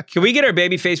 Can we get our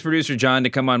babyface producer John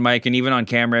to come on mic and even on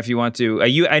camera if you want to?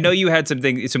 I know you had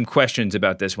some questions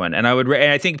about this one, and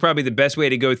I think probably the best way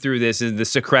to go through this is the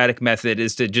Socratic method,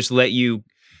 is to just let you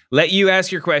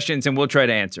ask your questions and we'll try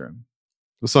to answer them.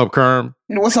 What's up, Kerm?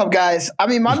 What's up, guys? I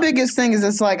mean, my biggest thing is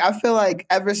it's like, I feel like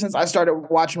ever since I started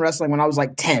watching wrestling when I was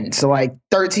like 10, so like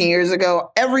 13 years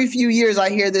ago, every few years I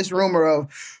hear this rumor of,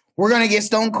 we're going to get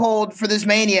Stone Cold for this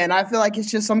Mania. And I feel like it's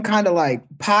just some kind of like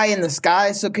pie in the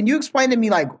sky. So can you explain to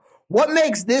me, like, What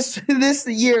makes this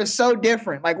year so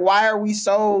different? Like, why are we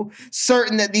so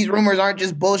certain that these rumors aren't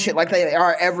just bullshit like they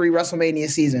are every WrestleMania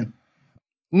season?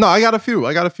 No, I got a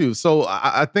few. So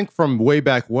I think from way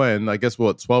back when, I guess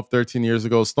 12, 13 years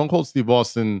ago, Stone Cold Steve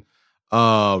Austin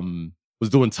was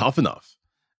doing Tough Enough.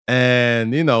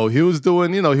 And, he was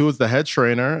doing, he was the head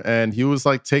trainer and he was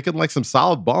like taking like some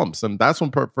solid bumps. And that's when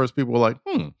first people were like,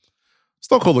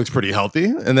 Stone Cold looks pretty healthy.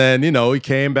 And then, he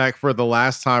came back for the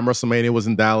last time WrestleMania was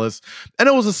in Dallas. And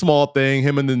it was a small thing,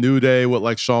 him and the New Day with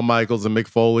like Shawn Michaels and Mick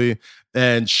Foley.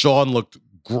 And Shawn looked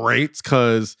great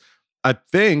because I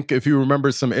think if you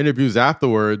remember some interviews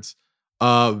afterwards,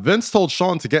 Vince told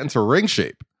Shawn to get into ring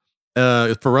shape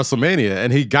for WrestleMania.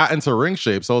 And he got into ring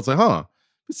shape. So it's like,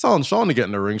 he's telling Shawn to get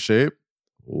into ring shape.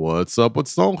 What's up with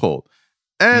Stone Cold?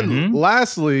 And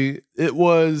lastly, it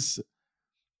was...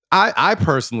 I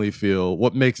personally feel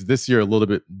what makes this year a little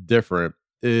bit different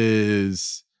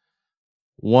is,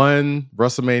 one,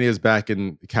 WrestleMania is back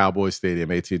in Cowboy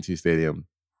Stadium, AT&T Stadium.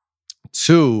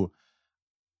 Two,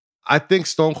 I think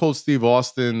Stone Cold Steve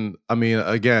Austin, I mean,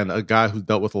 again, a guy who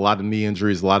dealt with a lot of knee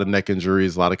injuries, a lot of neck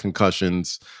injuries, a lot of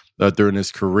concussions during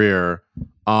his career.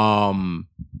 I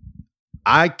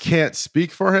can't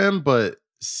speak for him, but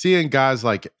seeing guys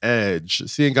like Edge,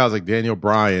 seeing guys like Daniel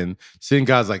Bryan, seeing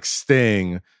guys like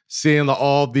Sting, seeing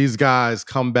all these guys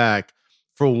come back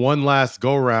for one last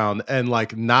go round and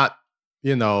like not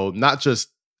just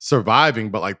surviving,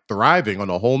 but like thriving on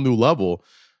a whole new level.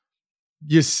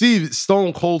 You see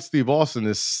Stone Cold Steve Austin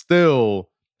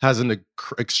has an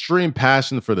extreme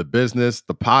passion for the business,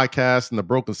 the podcast, and the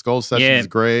Broken Skull session is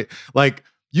great. Like,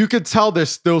 you could tell there's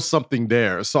still something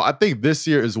there. So I think this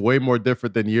year is way more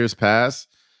different than years past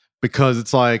because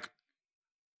it's like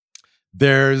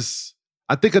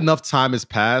I think enough time has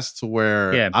passed to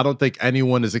where I don't think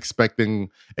anyone is expecting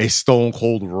a Stone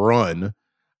Cold run.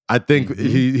 I think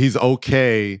he's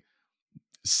okay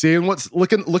seeing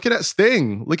looking at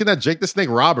Sting, looking at Jake the Snake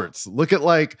Roberts, look at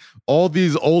like all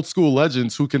these old school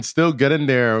legends who can still get in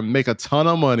there and make a ton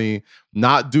of money,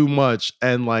 not do much,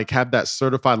 and like have that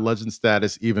certified legend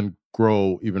status even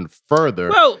grow even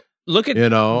further. Well, look at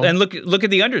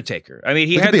the Undertaker. I mean,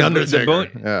 he had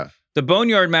the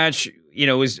Boneyard match.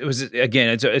 Was again,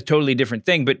 it's a totally different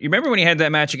thing. But you remember when he had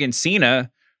that match against Cena?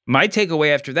 My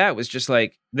takeaway after that was just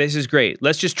like, this is great.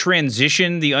 Let's just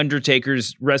transition the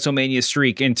Undertaker's WrestleMania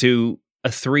streak into a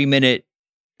 3-minute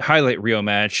highlight reel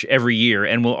match every year,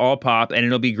 and we'll all pop, and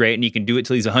it'll be great, and you can do it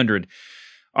till he's 100.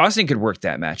 Austin could work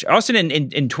that match. Austin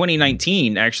in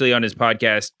 2019, actually on his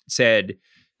podcast, said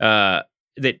that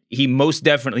he most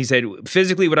definitely said,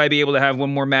 physically, would I be able to have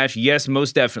one more match? Yes,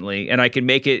 most definitely, and I can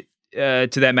make it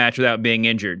to that match without being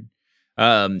injured.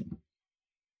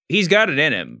 He's got it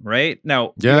in him, right?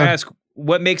 Now, you ask,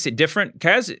 what makes it different?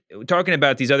 Kaz, talking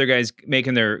about these other guys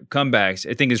making their comebacks,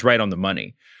 I think is right on the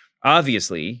money.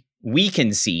 Obviously, we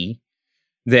can see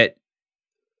that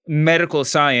medical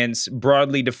science,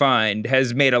 broadly defined,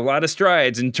 has made a lot of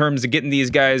strides in terms of getting these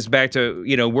guys back to,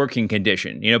 working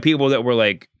condition. People that were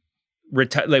like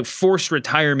forced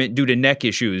retirement due to neck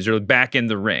issues are back in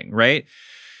the ring, right?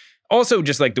 Also,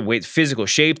 just like the physical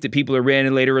shape that people are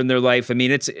in later in their life. I mean,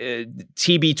 it's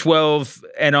TB12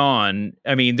 and on.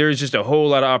 I mean, there's just a whole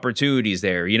lot of opportunities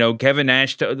there. Kevin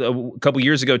Nash a couple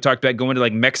years ago talked about going to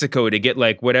like Mexico to get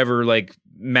like whatever like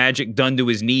magic done to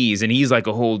his knees, and he's like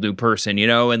a whole new person,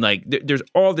 and like there's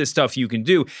all this stuff you can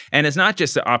do, and it's not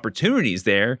just the opportunities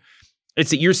there.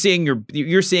 It's that you're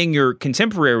seeing your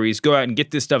contemporaries go out and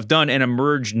get this stuff done and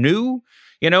emerge new.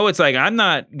 It's like, I'm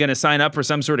not going to sign up for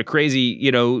some sort of crazy,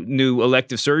 new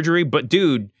elective surgery. But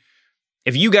dude,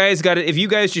 if you guys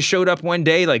just showed up one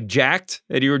day like jacked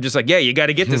and you were just like, yeah, you got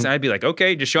to get this, I'd be like,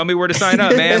 okay, just show me where to sign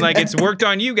up, man. Like, it's worked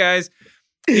on you guys,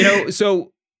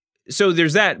 so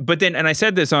there's that. But then, and I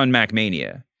said this on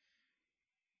MacMania,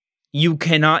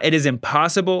 it is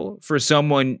impossible for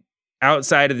someone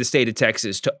outside of the state of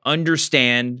Texas to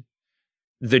understand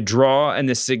the draw and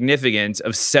the significance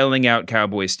of selling out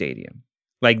Cowboy Stadium.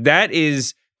 Like, that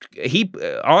is,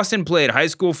 Austin played high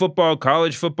school football,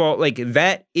 college football. Like,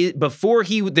 that is, before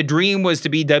the dream was to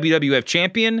be WWF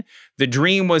champion. The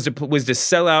dream was to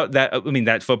sell out that. I mean,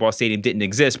 that football stadium didn't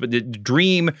exist, but the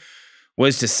dream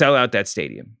was to sell out that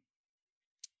stadium.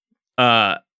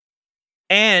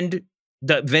 And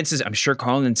Vince is, I'm sure,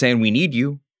 calling and saying, "We need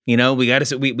you. We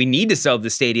need to sell the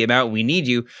stadium out. We need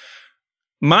you."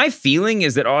 My feeling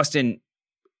is that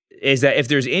if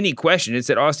there's any question, it's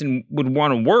that Austin would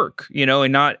want to work,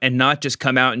 and not just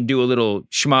come out and do a little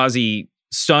schmozzy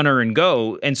stunner and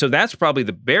go. And so that's probably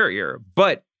the barrier.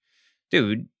 But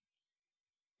dude,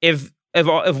 if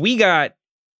we got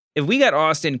if we got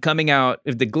Austin coming out,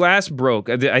 if the glass broke,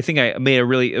 I think I made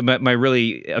my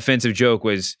really offensive joke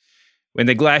was when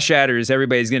the glass shatters,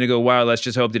 everybody's going to go, wow, let's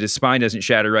just hope that his spine doesn't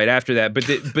shatter right after that.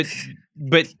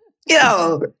 But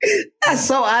yo, that's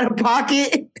so out of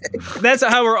pocket. That's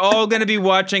how we're all going to be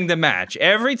watching the match.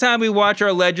 Every time we watch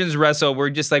our legends wrestle, we're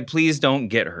just like, please don't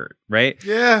get hurt, right?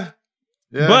 Yeah.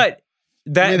 But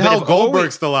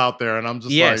Goldberg's still out there, and I'm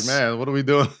just like, man, what are we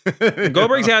doing?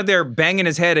 Goldberg's out there banging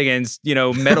his head against,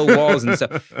 metal walls and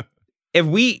stuff.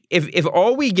 If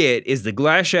all we get is the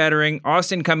glass shattering,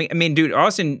 Austin coming, I mean, dude,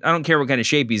 Austin, I don't care what kind of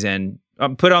shape he's in.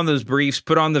 Put on those briefs,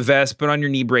 put on the vest, put on your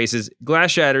knee braces.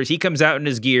 Glass shatters. He comes out in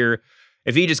his gear.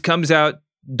 If he just comes out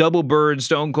double bird,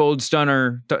 stone cold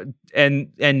stunner,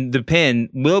 and the pin,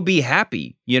 we'll be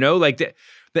happy. Like the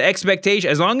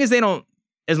expectation. As long as they don't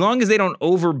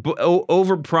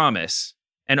over promise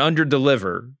and under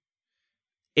deliver,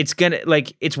 it's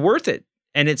worth it,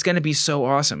 and it's gonna be so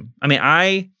awesome. I mean,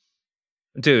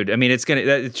 the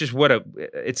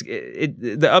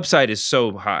upside is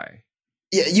so high.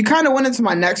 Yeah, you kind of went into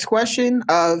my next question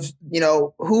of,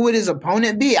 who would his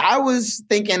opponent be? I was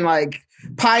thinking like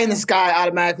pie in the sky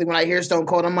automatically when I hear Stone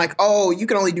Cold. I'm like, oh, you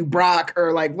can only do Brock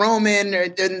or like Roman or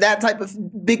and that type of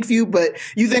big feud. But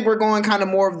you think we're going kind of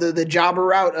more of the jobber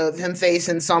route of him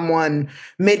facing someone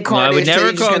mid-card? I would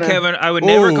never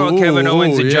call Kevin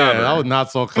Owens a jobber. I would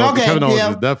not call Kevin Owens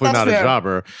is definitely not fair. A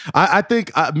jobber. I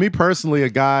think me personally, a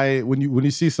guy when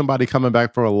you see somebody coming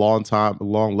back for a long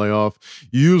layoff,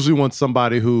 you usually want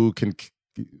somebody who can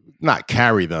not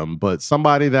carry them, but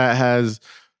somebody that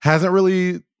hasn't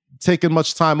really taken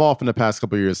much time off in the past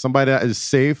couple of years. Somebody that is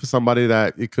safe, somebody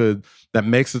that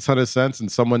makes a ton of sense,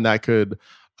 and someone that could,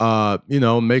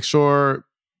 make sure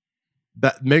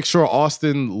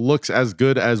Austin looks as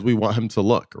good as we want him to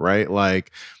look, right?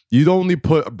 Like, you don't only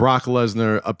put Brock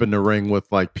Lesnar up in the ring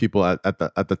with like people at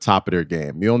the top of their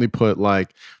game. You only put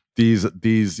like these, I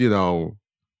don't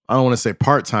want to say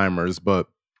part-timers, but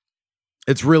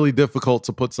it's really difficult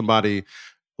to put somebody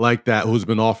like that who's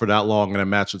been offered that long in a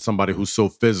match with somebody who's so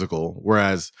physical.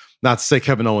 Whereas, not to say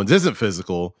Kevin Owens isn't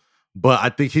physical, but I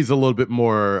think he's a little bit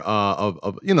more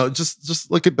just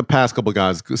look at the past couple of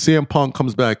guys. CM Punk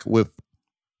comes back with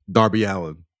Darby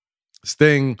Allin.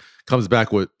 Sting comes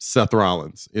back with Seth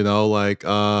Rollins.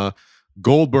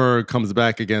 Goldberg comes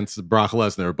back against Brock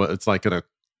Lesnar, but it's like in a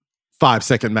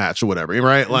 5-second match or whatever,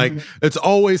 right? Mm-hmm. Like, it's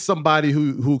always somebody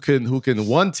who can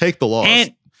one, take the loss,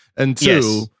 and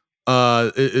two,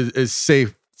 is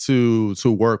safe to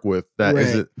work with, that right.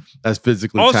 Isn't as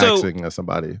physically taxing as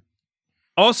somebody.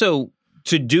 Also,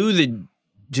 you don't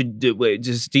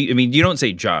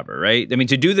say jobber, right? I mean,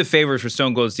 to do the favors for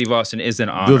Stone Cold Steve Austin is an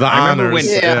honor. Do the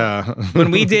honors, you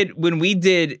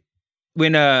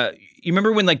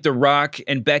remember when like The Rock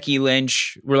and Becky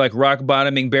Lynch were like rock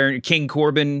bottoming Baron King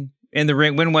Corbin in the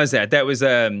ring? When was that? That was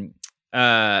it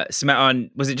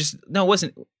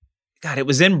wasn't. God, it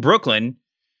was in Brooklyn.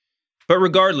 But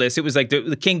regardless, it was like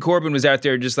the King Corbin was out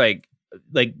there just like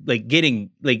getting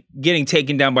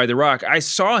taken down by The Rock. I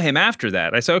saw him after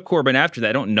that. I saw Corbin after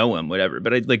that. I don't know him, whatever.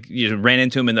 But I ran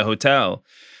into him in the hotel,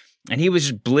 and he was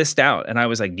just blissed out. And I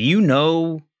was like, do you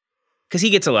know? Because he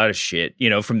gets a lot of shit,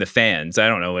 from the fans. I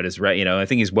don't know what is right. I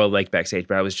think he's well liked backstage.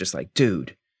 But I was just like,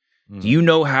 dude, do you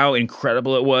know how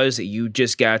incredible it was that you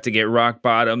just got to get rock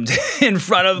bottomed in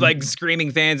front of like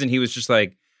screaming fans? And he was just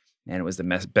like, man, it was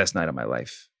the best night of my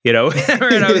life. And I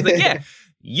was like, yeah,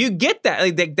 you get that.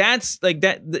 Like that's like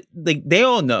that. Like they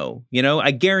all know, I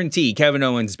guarantee Kevin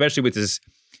Owens, especially with his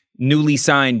newly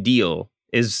signed deal,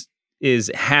 is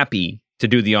happy to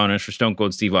do the honors for Stone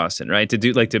Cold Steve Austin, right? To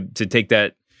do to take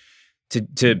that,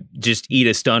 to just eat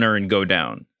a stunner and go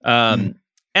down. And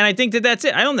I think that's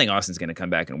it. I don't think Austin's going to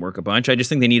come back and work a bunch. I just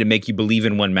think they need to make you believe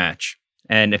in one match.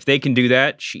 And if they can do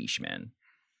that, sheesh, man,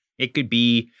 it could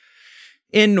be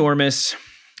enormous.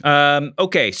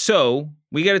 Okay, so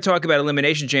we got to talk about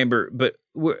Elimination Chamber, but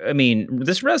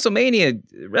this WrestleMania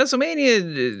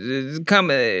is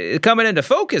coming into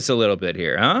focus a little bit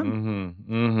here, huh?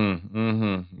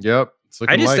 Yep.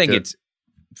 I just think it's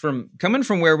coming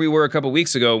from where we were a couple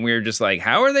weeks ago, and we were just like,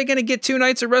 how are they going to get 2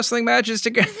 nights of wrestling matches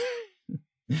together?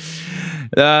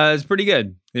 It's pretty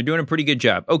good. They're doing a pretty good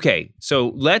job. Okay,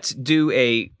 so let's do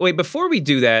before we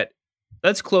do that,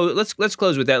 let's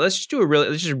close with that. Let's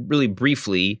just really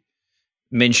briefly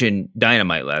mention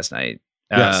Dynamite last night.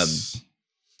 Yes.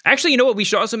 Actually, you know what? We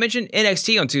should also mention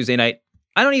NXT on Tuesday night.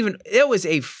 It was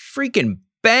a freaking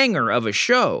banger of a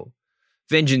show.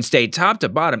 Vengeance Day, top to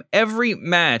bottom. Every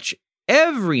match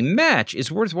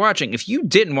is worth watching. If you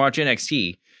didn't watch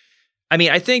NXT,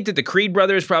 I think that the Creed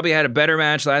brothers probably had a better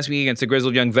match last week against the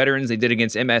Grizzled Young Veterans. They did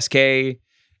against MSK.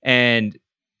 And,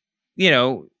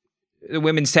 the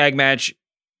women's tag match,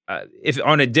 if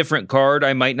on a different card,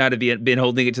 I might not have been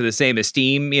holding it to the same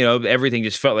esteem. Everything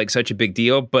just felt like such a big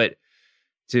deal. But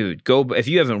dude, if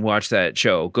you haven't watched that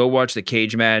show, go watch the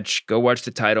cage match, go watch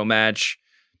the title match.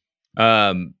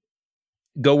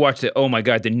 Go watch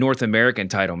the North American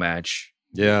title match.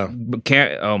 Yeah.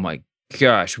 Oh my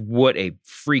gosh, what a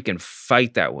freaking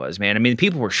fight that was, man. I mean,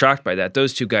 people were shocked by that.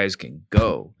 Those two guys can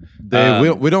go.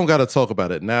 We don't got to talk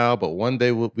about it now, but one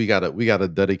day we gotta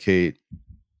dedicate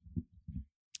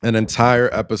an entire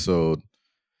episode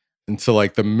into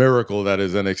like the miracle that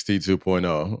is NXT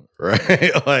 2.0,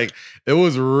 right? Like it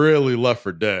was really left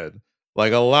for dead.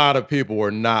 Like a lot of people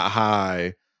were not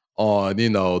high on,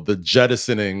 the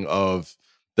jettisoning of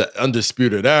the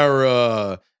Undisputed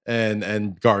Era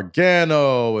and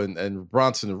Gargano and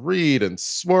Bronson Reed and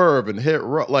Swerve and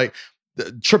like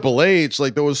Triple H.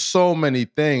 Like there was so many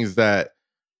things that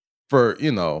for,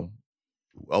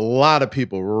 a lot of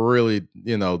people really,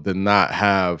 did not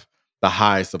have the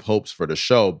highest of hopes for the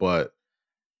show. But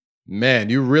man,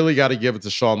 you really got to give it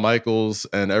to Shawn Michaels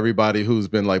and everybody who's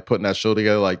been like putting that show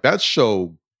together. Like that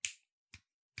show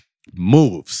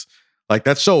moves. Like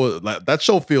that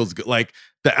show feels good. Like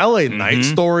the LA Knight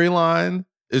storyline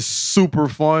is super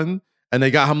fun. And they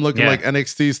got him looking like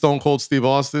NXT Stone Cold Steve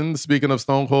Austin. Speaking of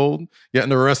Stone Cold,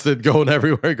 getting arrested, going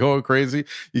everywhere, going crazy.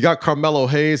 You got Carmelo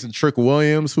Hayes and Trick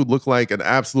Williams, who look like an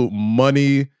absolute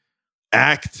money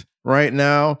act right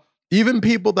now. Even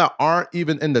people that aren't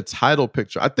even in the title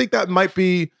picture. I think that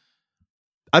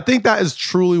is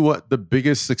truly what the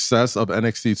biggest success of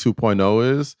NXT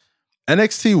 2.0 is.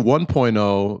 NXT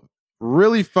 1.0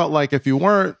 really felt like if you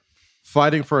weren't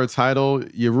fighting for a title,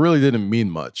 you really didn't mean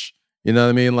much. You know what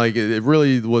I mean? Like it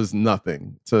really was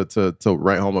nothing to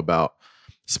write home about,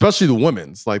 especially the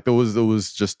women's. Like there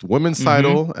was just women's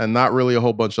title and not really a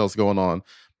whole bunch else going on.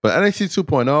 But NXT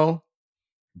 2.0,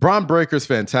 Braun Breaker's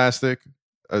fantastic.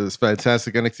 This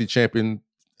fantastic NXT champion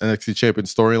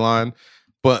storyline.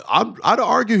 But I'd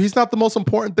argue he's not the most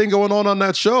important thing going on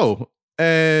that show.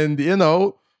 And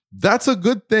that's a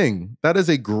good thing. That is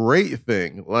a great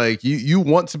thing. Like you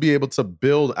want to be able to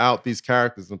build out these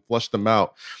characters and flesh them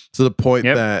out to the point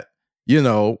that,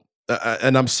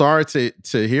 and I'm sorry to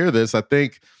hear this. I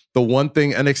think the one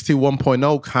thing NXT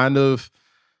 1.0 kind of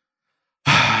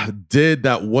did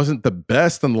that wasn't the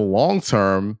best in the long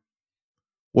term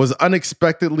was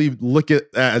unexpectedly look at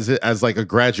as like a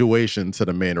graduation to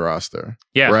the main roster.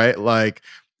 Yeah. Right? Like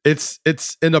it's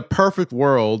in a perfect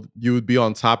world, you would be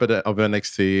on top of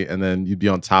NXT and then you'd be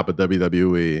on top of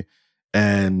WWE.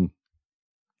 And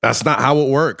that's not how it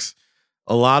works.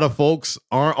 A lot of folks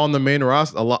aren't on the main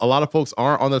roster. A lot of folks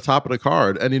aren't on the top of the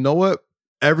card. And you know what?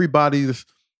 Everybody's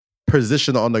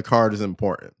position on the card is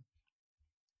important.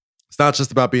 It's not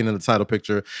just about being in the title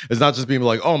picture. It's not just being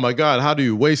like, oh my God, how do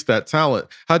you waste that talent?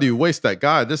 How do you waste that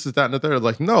guy? This is that and the third.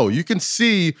 Like, no, you can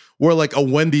see where like a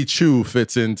Wendy Chu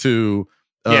fits into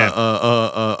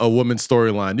a woman's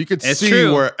storyline. You could see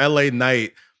where LA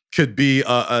Knight could be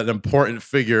an important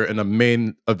figure in a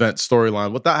main event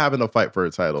storyline without having to fight for a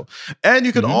title. And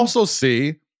you could also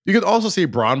see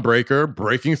Braun Breaker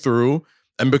breaking through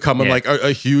and becoming like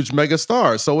a huge mega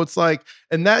star. So it's like,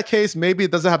 in that case, maybe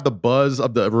it doesn't have the buzz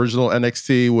of the original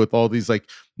NXT with all these like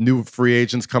new free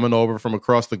agents coming over from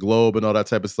across the globe and all that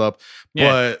type of stuff. Yeah.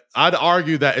 But I'd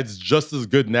argue that it's just as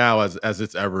good now as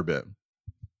it's ever been.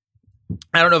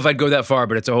 I don't know if I'd go that far,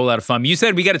 but it's a whole lot of fun. You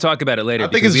said we got to talk about it later. I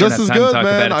think it's just as good,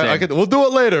 man. We'll do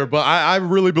it later, but I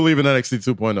really believe in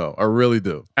NXT 2.0. I really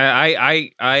do.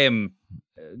 I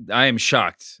am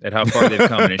shocked at how far they've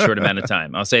come in a short amount of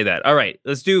time. I'll say that. All right,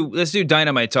 let's do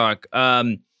Dynamite talk.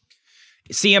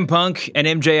 CM Punk and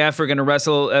MJF are going to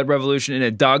wrestle at Revolution in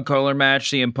a dog collar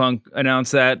match. CM Punk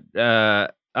announced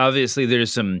that. Obviously,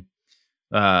 there's some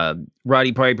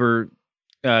Roddy Piper,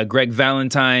 Greg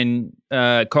Valentine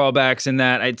callbacks in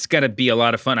that. It's got to be a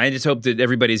lot of fun. I just hope that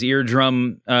everybody's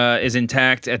eardrums are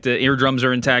intact at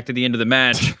the end of the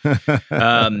match.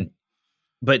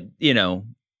 But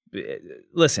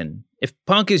listen, if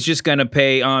Punk is just going to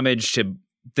pay homage to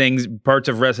parts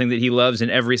of wrestling that he loves in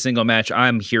every single match,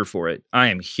 I'm here for it. I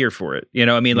am here for it.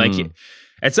 Like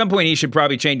at some point he should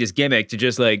probably change his gimmick to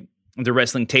just like the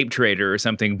wrestling tape trader or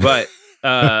something. But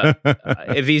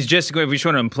if we just want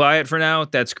to imply it for now,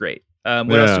 that's great.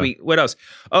 What else?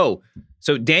 Oh,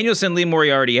 so Danielson, Lee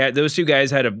Moriarty, those two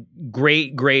guys had a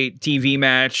great TV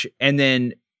match. And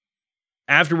then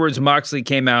afterwards, Moxley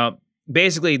came out.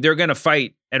 Basically, they're going to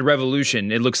fight at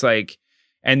Revolution, it looks like.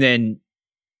 And then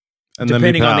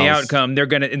depending on the outcome, they're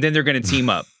going to team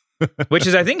up. Which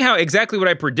is, I think, exactly what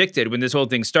I predicted when this whole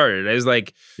thing started. I was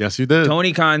like, yes, you did.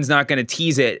 Tony Khan's not going to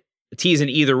tease an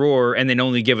either or and then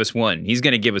only give us one. He's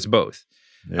going to give us both.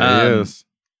 There he is.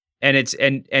 And it's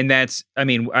and that's, I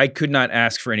mean, I could not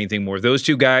ask for anything more. Those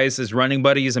two guys as running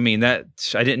buddies, I mean, that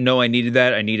I didn't know I needed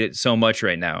that. I need it so much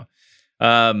right now.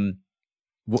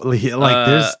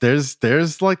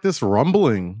 There's like this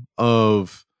rumbling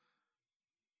of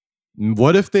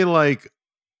what if they like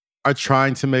are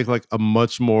trying to make like a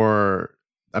much more,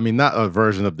 I mean, not a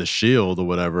version of the Shield or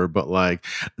whatever, but like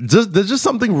there's just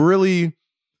something really,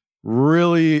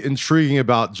 really intriguing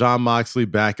about Jon Moxley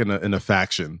back in a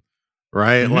faction.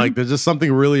 Right? Mm-hmm. Like there's just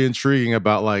something really intriguing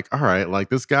about like, all right, like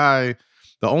this guy,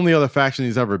 the only other faction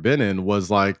he's ever been in was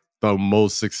like the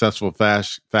most successful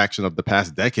faction of the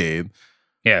past decade.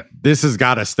 Yeah. This has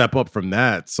got to step up from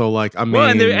that. So like, I mean, well,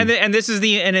 and this is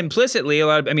and implicitly a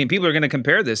lot of, I mean, people are going to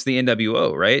compare this to the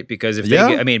NWO, right? Because if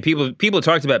I mean, people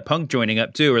talked about Punk joining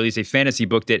up too, or at least they fantasy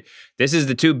booked it. This is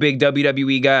the two big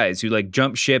WWE guys who like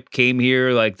jumped ship, came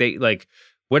here. Like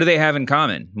what do they have in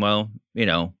common? Well, you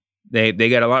know, They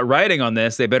got a lot riding on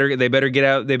this. They better get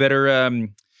out. They better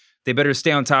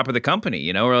stay on top of the company,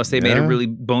 you know, or else they made a really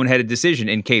boneheaded decision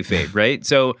in kayfabe, right?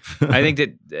 So I think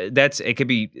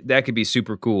that could be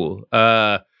super cool.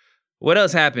 What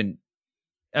else happened?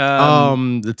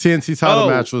 The TNT title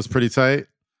match was pretty tight.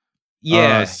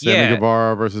 Yeah, Sammy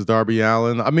Guevara versus Darby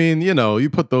Allin. I mean, you know, you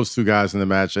put those two guys in the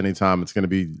match anytime, it's going to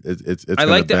be. It's. I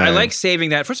like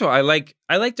saving that. First of all, I like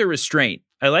the restraint.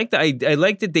 I like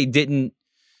that they didn't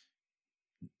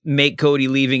make Cody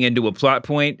leaving into a plot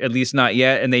point, at least not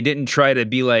yet, and they didn't try to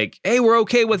be like, "Hey, we're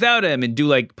okay without him," and do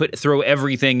like throw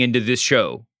everything into this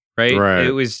show, right?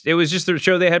 It was just the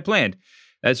show they had planned.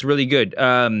 That's really good.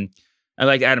 I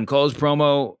like Adam Cole's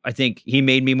promo. I think he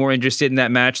made me more interested in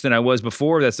that match than I was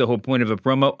before. That's the whole point of a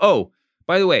promo. Oh,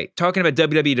 by the way, talking about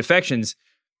WWE defections,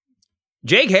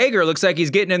 Jake Hager looks like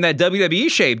he's getting in that WWE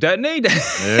shape, doesn't he?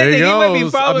 There he goes. He might be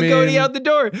following Cody out the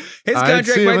door. His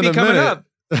contract might be coming up.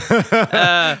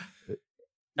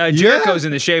 Jericho's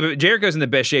in the shape. Jericho's in the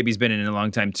best shape he's been in a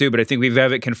long time too. But I think we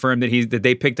have it confirmed that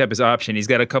they picked up his option. He's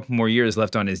got a couple more years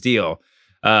left on his deal,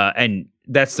 and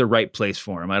that's the right place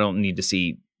for him. I don't need to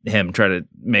see him try to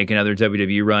make another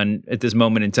WWE run at this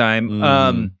moment in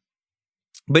time.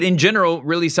 But in general,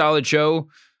 really solid show.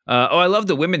 I love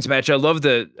the women's match. I love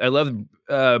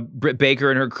Britt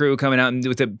Baker and her crew coming out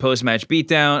with the post match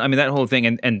beatdown. I mean, that whole thing,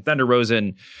 and Thunder Rosa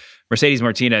and Mercedes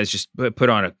Martinez just put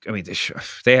on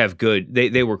they have good.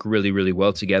 They work really, really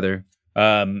well together.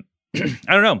 I don't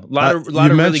know, a lot of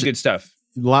really good stuff.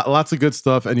 Lots of good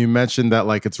stuff, and you mentioned that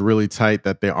like it's really tight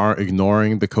that they aren't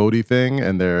ignoring the Cody thing,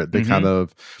 and they kind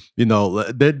of, you know,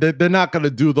 they're not going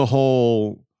to do the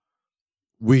whole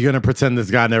we're going to pretend this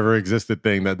guy never existed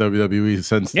thing that WWE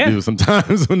tends to do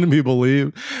sometimes when people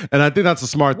leave, and I think that's a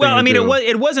smart thing. Well, I mean, do.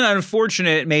 it was an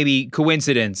unfortunate maybe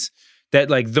coincidence that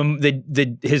like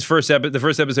the first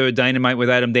episode of Dynamite with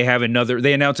Adam,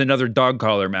 they announce another dog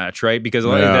collar match, right? Because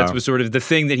that was sort of the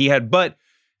thing that he had, but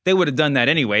they would have done that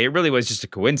anyway. It really was just a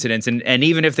coincidence. And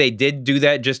even if they did do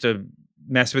that just to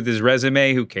mess with his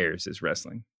resume, who cares? It's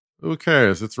wrestling. Who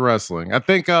cares? It's wrestling. I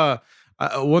think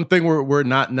one thing we're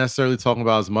not necessarily talking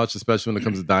about as much, especially when it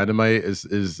comes to Dynamite,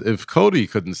 is if Cody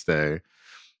couldn't stay,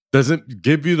 doesn't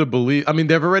give you the belief. I mean,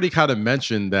 they've already kind of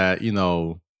mentioned that, you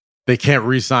know, they can't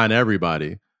re-sign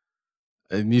everybody.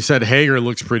 And you said Hager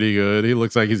looks pretty good. He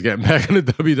looks like he's getting back in the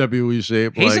WWE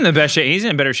shape. He's in the best shape. He's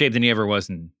in better shape than he ever was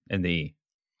in the.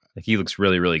 Like he looks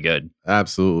really, really good.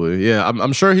 Absolutely, yeah.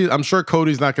 I'm sure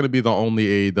Cody's not going to be the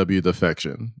only AEW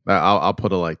defection. I'll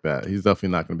put it like that. He's definitely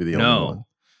not going to be the only one.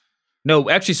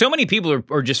 No, actually, so many people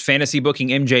are just fantasy booking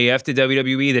MJF to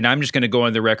WWE that I'm just going to go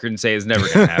on the record and say it's never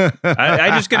going to happen.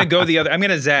 I'm just going to go the other. I'm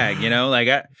going to zag. You know, like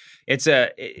it's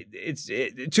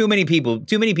too many people.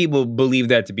 Too many people believe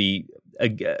that to be a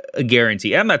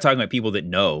guarantee. I'm not talking about people that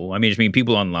know. I mean,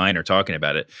 people online are talking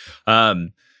about it.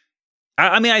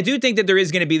 I mean, I do think that there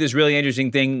is going to be this really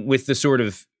interesting thing with the sort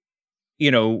of, you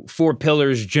know, Four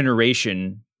Pillars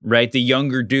generation, right? The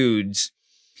younger dudes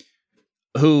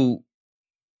who,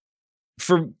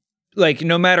 for like,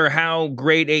 no matter how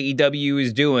great AEW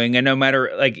is doing, and no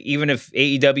matter like, even if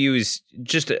AEW is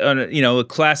just a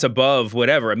class above,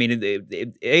 whatever. I mean,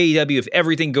 AEW, if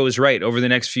everything goes right over the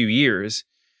next few years,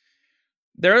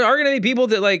 there are going to be people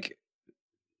that like.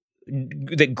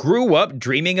 That grew up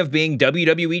dreaming of being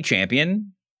WWE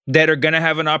champion that are going to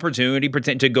have an opportunity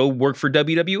to go work for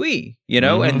WWE, you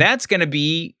know? And that's a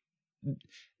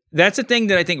thing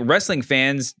that I think wrestling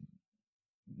fans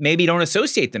maybe don't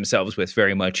associate themselves with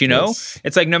very much, you know? Yes.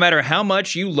 It's like, no matter how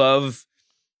much you love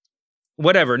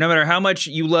whatever, no matter how much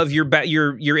you love your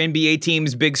NBA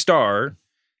team's big star,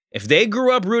 if they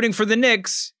grew up rooting for the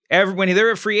Knicks, when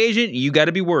they're a free agent, you got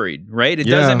to be worried, right? It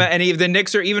doesn't matter. And if the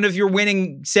Knicks are, even if you're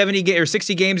winning 70 or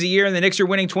 60 games a year and the Knicks are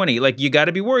winning 20, like you got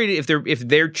to be worried if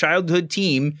their childhood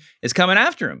team is coming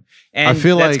after them. And I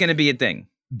feel that's going to be a thing.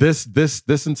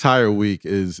 This entire week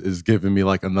is giving me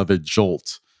like another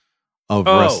jolt of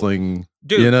wrestling.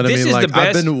 Dude, you know what I mean? Is like the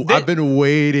best, I've been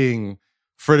waiting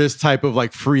for this type of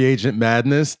like free agent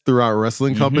madness throughout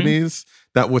wrestling companies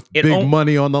that with big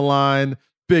money on the line,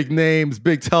 big names,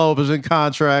 big television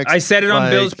contracts. I said it on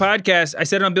Bill's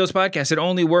podcast. It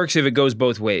only works if it goes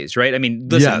both ways, right? I mean,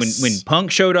 listen, when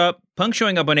Punk showing up on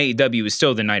AEW is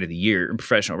still the night of the year in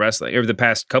professional wrestling over the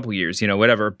past couple years,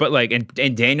 whatever. But like,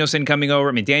 and Danielson coming over.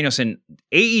 I mean,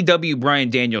 AEW Bryan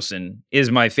Danielson is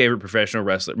my favorite professional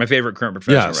wrestler, my favorite current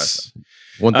professional wrestler.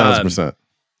 1,000%.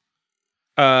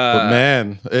 But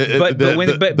man,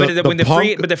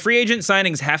 the free agent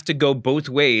signings have to go both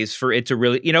ways for it to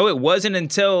really, it wasn't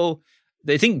until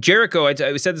I think Jericho, I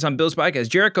said this on Bill's podcast,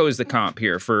 Jericho is the comp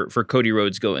here for Cody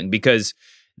Rhodes going, because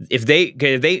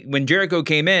when Jericho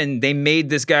came in, they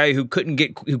made this guy who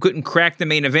couldn't crack the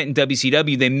main event in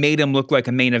WCW. They made him look like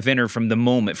a main eventer from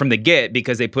the get,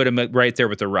 because they put him right there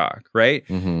with The Rock, right?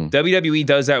 Mm-hmm. WWE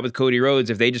does that with Cody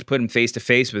Rhodes. If they just put him face to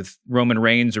face with Roman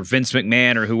Reigns or Vince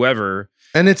McMahon or whoever.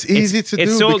 And it's easy to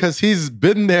do because he's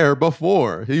been there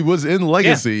before. He was in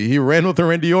Legacy. Yeah. He ran with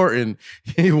Randy Orton.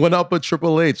 He went up with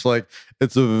Triple H. Like,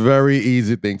 it's a very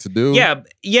easy thing to do. Yeah.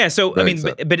 So very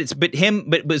but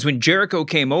it's when Jericho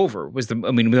came over was the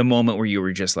moment where you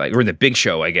were just like, or the Big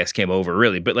Show, I guess, came over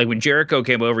really. But like when Jericho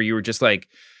came over, you were just like,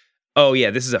 oh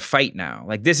yeah, this is a fight now.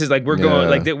 Like this is like we're going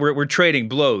like we're trading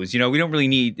blows. We don't really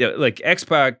need like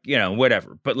X-Pac,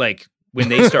 whatever. But like, when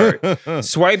they start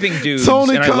swiping dudes,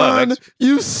 Tony and Khan,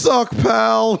 you suck,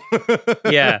 pal.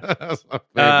 Yeah,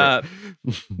 but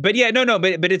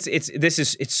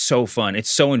it's so fun. It's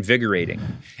so invigorating,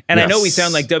 and I know we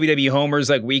sound like WWE homers,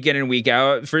 like week in and week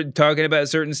out for talking about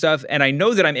certain stuff. And I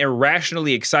know that I'm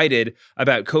irrationally excited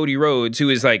about Cody Rhodes, who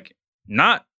is like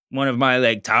not one of my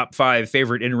like top 5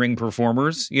 favorite in-ring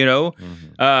performers.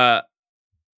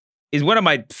 Is one of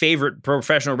my favorite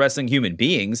professional wrestling human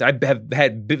beings. I have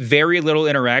had very little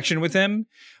interaction with him,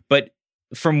 but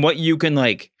from what you can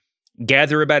like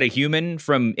gather about a human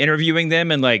from interviewing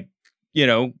them and like,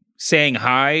 saying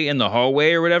hi in the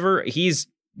hallway or whatever, he's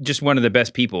just one of the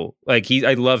best people. Like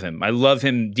I love him. I love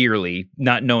him dearly,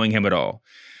 not knowing him at all.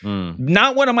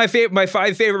 Not one of my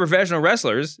 5 favorite professional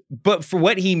wrestlers, but for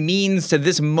what he means to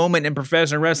this moment in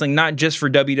professional wrestling, not just for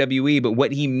WWE, but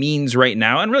what he means right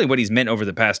now and really what he's meant over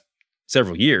the past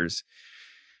several years.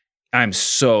 I'm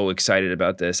so excited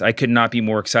about this. I could not be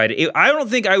more excited. I don't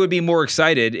think I would be more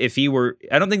excited if he were.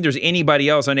 I don't think there's anybody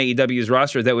else on AEW's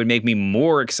roster that would make me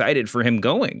more excited for him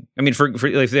going. I mean, for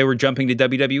if they were jumping to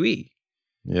WWE.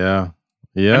 Yeah.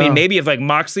 I mean, maybe if like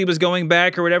Moxley was going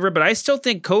back or whatever, but I still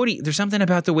think Cody. There's something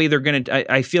about the way they're gonna.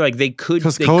 I feel like they could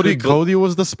because Cody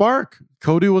was the spark.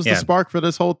 Cody was the spark for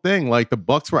this whole thing. Like the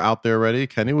Bucks were out there already.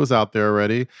 Kenny was out there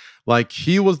already. Like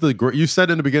he was the great. You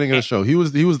said in the beginning of the show, he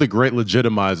was the great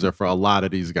legitimizer for a lot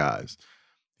of these guys.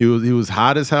 He was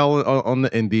hot as hell on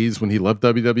the indies when he left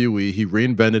WWE. He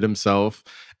reinvented himself,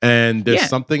 and there's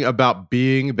something about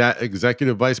being that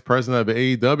executive vice president of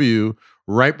AEW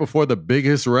right before the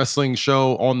biggest wrestling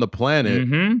show on the planet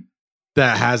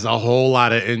that has a whole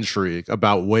lot of intrigue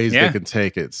about ways they can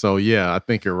take it. So I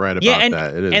think you're right about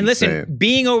that. It is and listen, insane.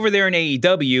 Being being over there in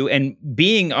AEW and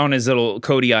being on his little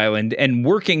Cody Island and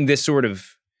working this sort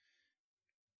of,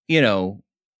 heel,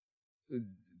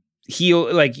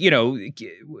 like,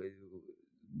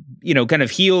 kind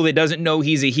of heel that doesn't know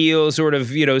he's a heel sort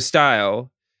of,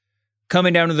 style.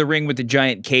 Coming down to the ring with the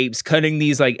giant capes, cutting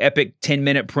these like epic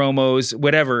 10-minute promos,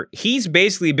 whatever. He's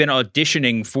basically been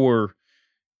auditioning for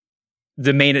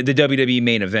the WWE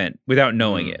main event without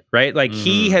knowing it, right? Like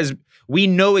we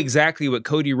know exactly what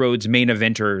Cody Rhodes' main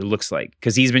eventer looks like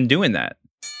because he's been doing that.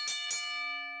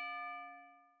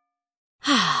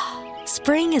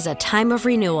 Spring is a time of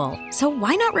renewal, so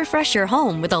why not refresh your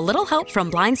home with a little help from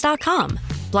Blinds.com?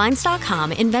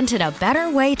 Blinds.com invented a better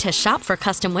way to shop for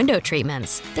custom window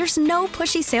treatments. There's no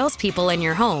pushy salespeople in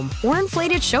your home or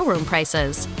inflated showroom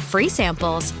prices. Free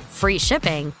samples, free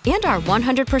shipping, and our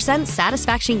 100%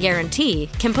 satisfaction guarantee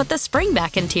can put the spring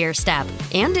back into your step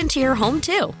and into your home,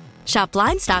 too. Shop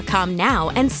Blinds.com now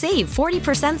and save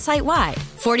 40% site-wide.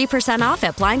 40% off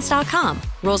at Blinds.com.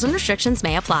 Rules and restrictions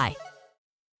may apply.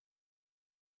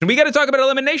 And we got to talk about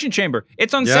Elimination Chamber.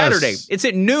 It's on Saturday. It's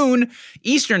at noon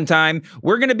Eastern time.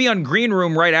 We're going to be on Green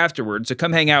Room right afterwards, so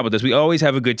come hang out with us. We always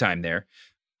have a good time there.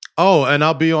 Oh, and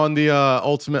I'll be on the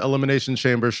Ultimate Elimination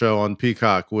Chamber show on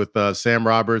Peacock with Sam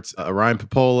Roberts, Ryan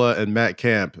Popola, and Matt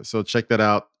Camp. So check that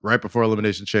out right before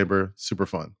Elimination Chamber. Super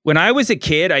fun. When I was a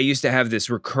kid, I used to have this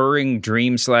recurring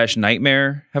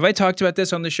dream/nightmare. Have I talked about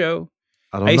this on the show?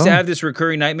 I used to have this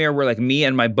recurring nightmare where like me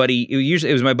and my buddy,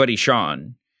 it was my buddy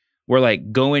Sean, were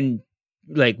like going,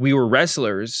 like we were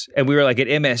wrestlers and we were like at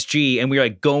MSG and we were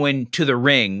like going to the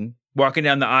ring, walking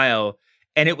down the aisle.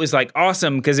 And it was like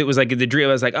awesome because it was like the dream.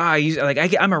 I was like,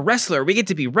 I'm a wrestler. We get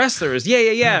to be wrestlers.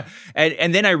 Yeah.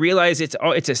 And then I realized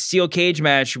it's a steel cage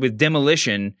match with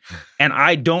Demolition, and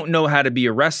I don't know how to be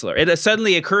a wrestler. It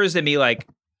suddenly occurs to me like,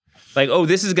 oh,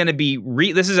 this is gonna be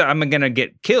I'm gonna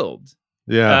get killed.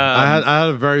 Yeah, I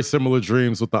had very similar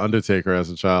dreams with the Undertaker as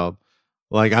a child.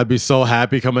 Like I'd be so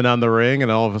happy coming down the ring,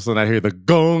 and all of a sudden I hear the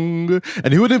gong,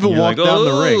 and he wouldn't even walk down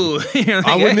the ring. Like,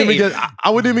 I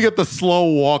wouldn't even get the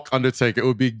slow walk Undertaker. It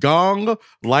would be gong,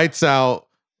 lights out,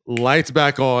 lights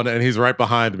back on, and he's right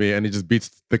behind me, and he just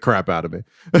beats the crap out of me.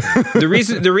 The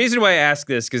reason why I ask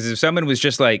this, because if someone was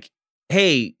just like,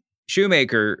 "Hey,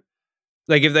 Shoemaker,"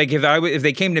 if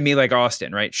they came to me like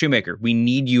Austin, right? Shoemaker, we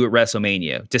need you at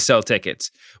WrestleMania to sell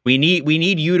tickets. We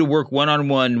need you to work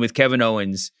one-on-one with Kevin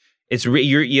Owens.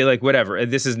 You're like, whatever.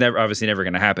 This is obviously never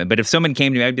going to happen. But if someone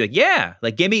came to me, I'd be like, yeah,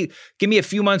 like give me a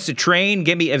few months to train.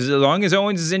 As long as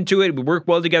Owens is into it, we work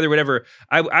well together, whatever.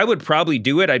 I would probably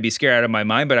do it. I'd be scared out of my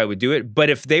mind, but I would do it. But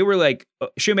if they were like,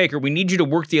 Shoemaker, we need you to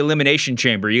work the Elimination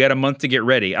Chamber. You got a month to get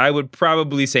ready. I would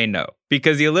probably say no,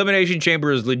 because the Elimination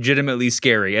Chamber is legitimately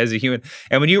scary as a human.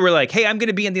 And when you were like, hey, I'm going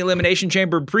to be in the Elimination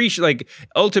Chamber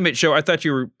Ultimate show,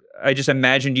 I just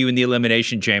imagined you in the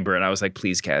Elimination Chamber, and I was like,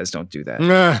 please, Kaz, don't do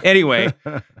that. Anyway,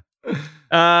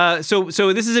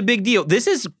 so this is a big deal. This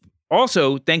is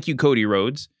also, thank you, Cody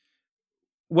Rhodes,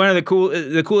 one of the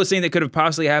coolest thing that could have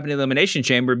possibly happened in the Elimination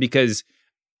Chamber, because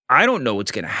I don't know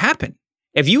what's going to happen.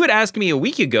 If you had asked me a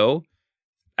week ago,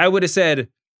 I would have said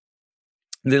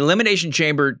the Elimination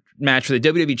Chamber match for the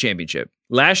WWE Championship,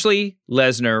 Lashley,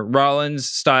 Lesnar, Rollins,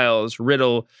 Styles,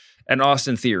 Riddle, and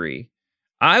Austin Theory.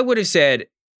 I would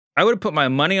have put my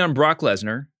money on Brock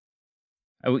Lesnar.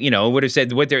 I would have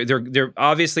said what they're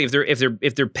obviously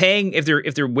if they're paying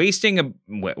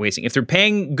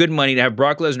good money to have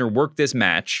Brock Lesnar work this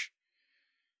match,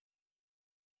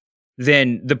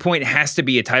 then the point has to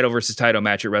be a title versus title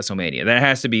match at WrestleMania. That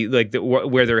has to be like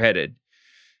where they're headed.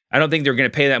 I don't think they're going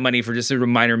to pay that money for just a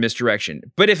minor misdirection.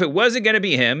 But if it wasn't going to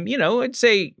be him, I'd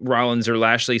say Rollins or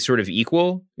Lashley sort of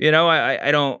equal.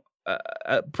 I don't.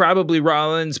 Probably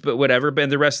Rollins, but whatever. But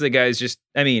the rest of the guys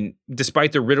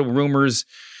despite the Riddle rumors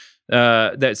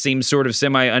that seem sort of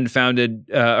semi-unfounded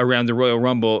around the Royal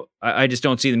Rumble, I just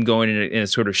don't see them going in a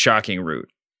sort of shocking route.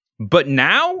 But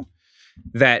now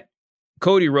that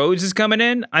Cody Rhodes is coming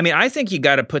in, I think you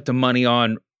got to put the money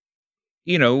on,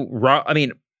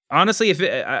 honestly, if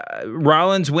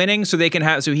Rollins winning, so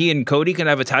he and Cody can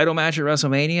have a title match at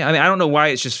WrestleMania. I don't know why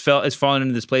it's fallen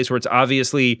into this place where it's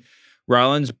obviously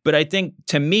Rollins, but I think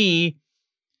to me,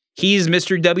 he's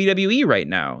Mr. WWE right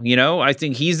now. I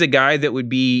think he's the guy that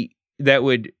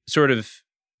would sort of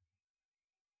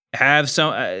have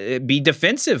some be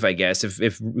defensive, I guess,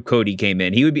 if Cody came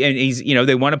in. He would be, and he's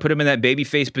they want to put him in that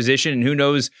babyface position, and who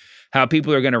knows how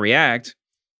people are going to react.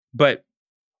 But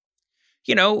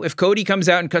if Cody comes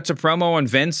out and cuts a promo on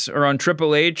Vince or on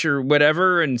Triple H or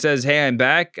whatever and says, "Hey, I'm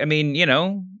back,"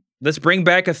 let's bring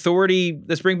back authority.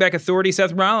 Let's bring back authority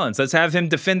Seth Rollins. Let's have him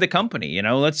defend the company.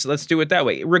 Let's do it that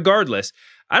way. Regardless,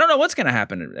 I don't know what's going to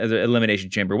happen at the Elimination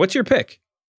Chamber. What's your pick?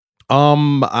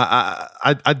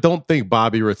 I don't think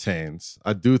Bobby retains.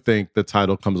 I do think the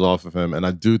title comes off of him, and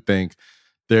I do think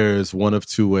there's one of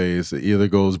two ways. It either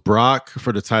goes Brock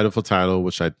for the title,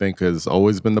 which I think has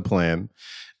always been the plan,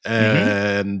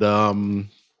 and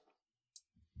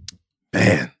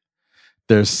man,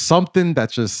 there's something that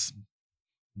just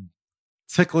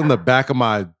tickling the back of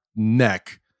my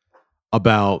neck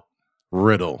about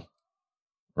Riddle,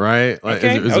 right? Like,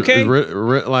 okay.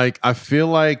 Like, I feel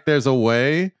like there's a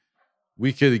way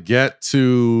we could get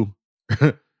to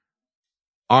the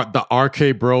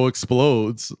RK Bro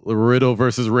explodes Riddle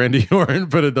versus Randy Orton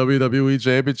for the WWE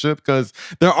Championship, because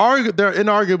they're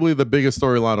inarguably the biggest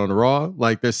storyline on Raw.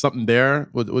 Like, there's something there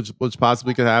which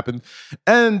possibly could happen,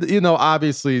 and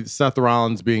obviously Seth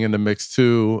Rollins being in the mix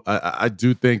too. I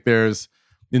do think there's.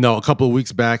 A couple of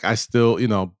weeks back, I still,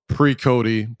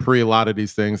 pre-Cody, pre a lot of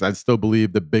these things, I still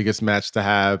believe the biggest match to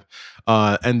have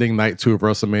ending night 2 of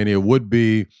WrestleMania would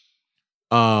be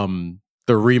the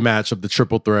rematch of the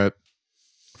triple threat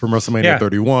from WrestleMania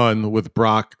 31 with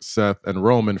Brock, Seth, and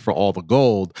Roman for all the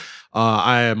gold.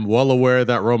 I am well aware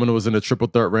that Roman was in a triple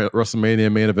threat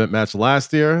WrestleMania main event match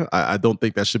last year. I don't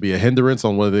think that should be a hindrance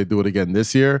on whether they do it again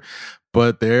this year.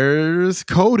 But there's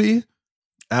Cody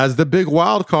as the big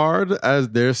wild card, as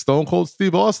there's Stone Cold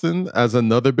Steve Austin as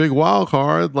another big wild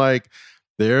card. Like,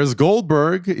 there's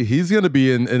Goldberg. He's going to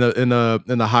be in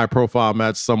a high profile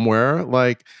match somewhere.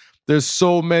 Like, there's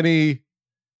so many.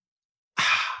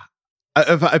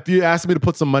 If you asked me to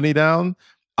put some money down,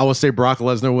 I would say Brock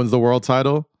Lesnar wins the world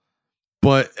title.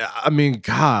 But I mean,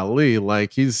 golly,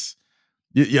 like you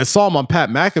saw him on Pat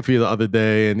McAfee the other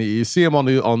day, and you see him on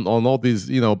all these,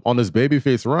 on this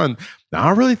babyface run. Now, I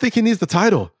don't really think he needs the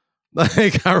title.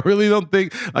 Like, I really don't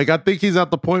think. Like, I think he's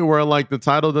at the point where like the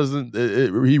title doesn't.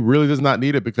 He really does not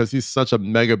need it because he's such a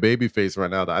mega babyface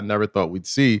right now that I never thought we'd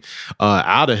see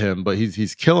out of him. But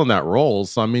he's killing that role.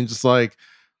 So I mean, just like.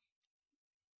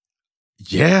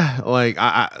 Yeah, like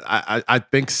I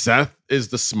think Seth is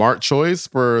the smart choice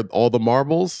for all the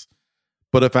marbles,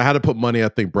 but if I had to put money, I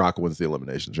think Brock wins the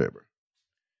Elimination Chamber.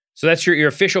 So that's your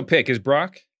official pick is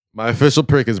Brock? My official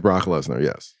pick is Brock Lesnar,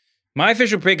 yes. My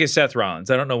official pick is Seth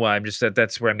Rollins. I don't know why. I'm just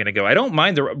that's where I'm going to go. I don't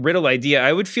mind the Riddle idea.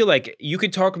 I would feel like you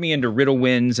could talk me into Riddle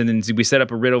wins, and then we set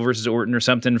up a Riddle versus Orton or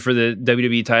something for the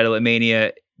WWE title at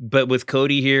Mania. But with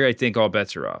Cody here, I think all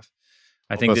bets are off.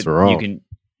 I think that you can.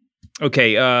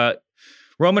 Okay.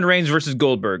 Roman Reigns versus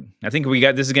Goldberg. I think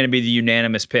this is going to be the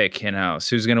unanimous pick in house.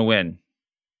 Who's going to win?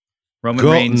 Roman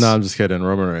Reigns. No, I'm just kidding.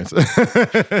 Roman Reigns.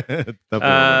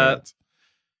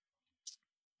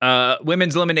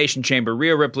 Women's Elimination Chamber.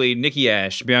 Rhea Ripley, Nikki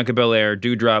Ash, Bianca Belair,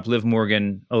 Doudrop, Liv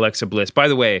Morgan, Alexa Bliss. By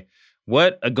the way,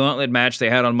 what a gauntlet match they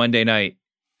had on Monday night.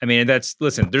 I mean,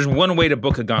 there's one way to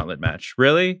book a gauntlet match.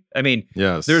 Really? I mean,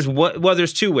 yes. There's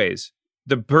two ways.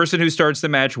 The person who starts the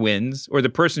match wins, or the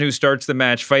person who starts the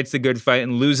match fights the good fight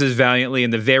and loses valiantly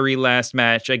in the very last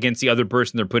match against the other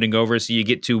person they're putting over, so you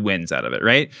get 2 wins out of it,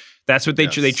 right? That's what they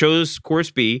chose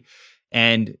course B,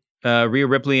 and Rhea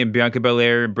Ripley and Bianca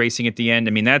Belair embracing at the end.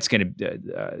 I mean, that's going to...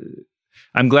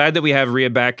 I'm glad that we have Rhea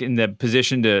back in the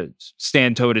position to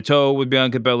stand toe-to-toe with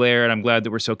Bianca Belair, and I'm glad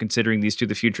that we're still considering these two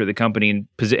the future of the company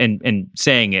and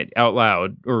saying it out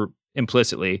loud or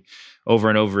implicitly over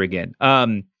and over again.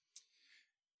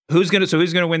 Who's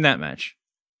gonna win that match?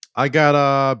 I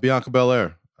got Bianca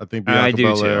Belair. I think Bianca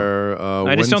Belair.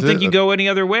 I just don't think you go any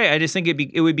other way. I just think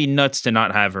it would be nuts to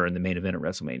not have her in the main event at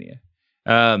WrestleMania.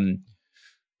 And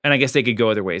I guess they could go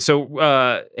other ways.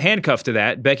 So handcuffed to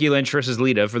that, Becky Lynch versus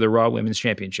Lita for the Raw Women's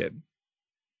Championship.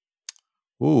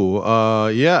 Ooh,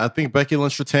 yeah, I think Becky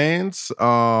Lynch retains.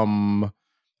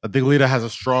 I think Lita has a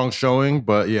strong showing,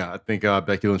 but yeah, I think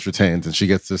Becky Lynch retains, and she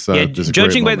gets this.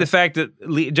 Judging by the fact that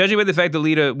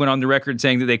Lita went on the record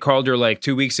saying that they called her like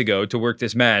 2 weeks ago to work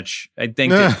this match, I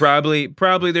think that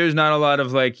probably there's not a lot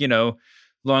of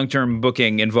long-term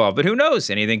booking involved. But who knows?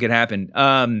 Anything could happen.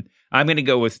 I'm going to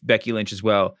go with Becky Lynch as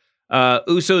well.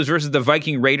 Usos versus the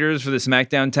Viking Raiders for the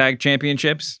SmackDown Tag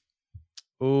Championships.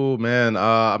 Oh man,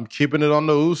 I'm keeping it on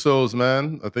the Usos,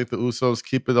 man. I think the Usos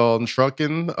keep it on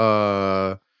trucking.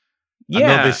 I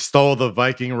know they stole the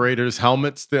Viking Raiders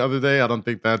helmets the other day. I don't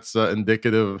think that's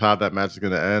indicative of how that match is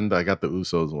going to end. I got the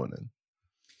Usos winning.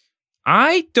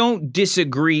 I don't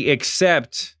disagree,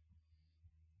 except,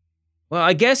 well,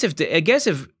 I guess if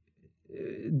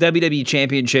WWE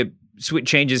Championship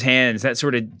changes hands, that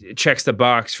sort of checks the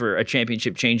box for a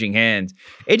championship changing hands.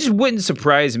 It just wouldn't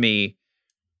surprise me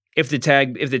if the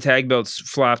tag belts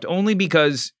flopped, only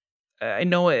because I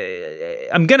know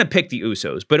I'm going to pick the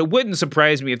Usos, but it wouldn't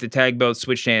surprise me if the tag belts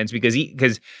switched hands because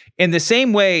in the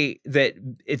same way that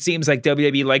it seems like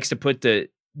WWE likes to put the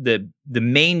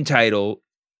main title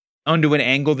onto an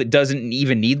angle that doesn't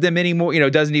even need them anymore,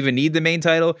 doesn't even need the main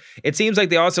title. It seems like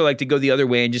they also like to go the other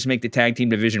way and just make the tag team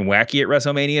division wacky at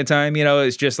WrestleMania time.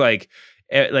 It's just like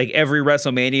every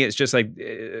WrestleMania, it's just like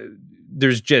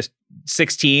there's just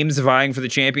 6 teams vying for the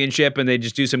championship and they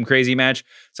just do some crazy match.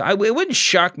 So it wouldn't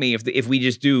shock me if we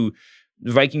just do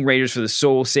Viking Raiders for the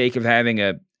sole sake of having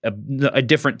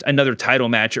another title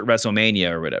match at WrestleMania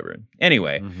or whatever.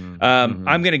 Anyway, I'm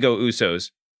going to go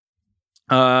Usos.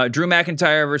 Drew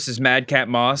McIntyre versus Madcap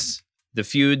Moss, the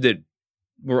feud that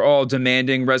we're all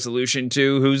demanding resolution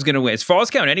to. Who's going to win? It's Falls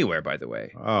Count Anywhere, by the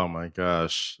way. Oh my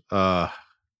gosh.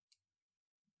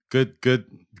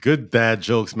 Good dad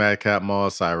jokes, Madcap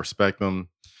Moss. I respect them.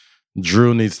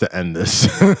 Drew needs to end this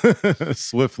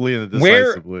swiftly and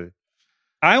decisively.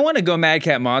 I want to go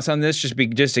Madcap Moss on this just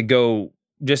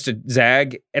to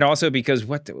zag, and also because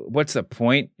what's the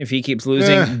point if he keeps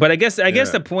losing? But I guess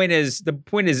the point is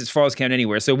it's Falls Count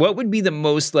Anywhere. So what would be the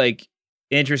most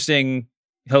interesting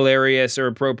hilarious or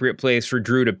appropriate place for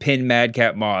Drew to pin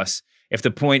Madcap Moss if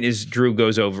the point is Drew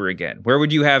goes over again? Where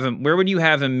would you have him? Where would you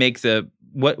have him make the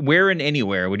where and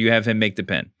anywhere would you have him make the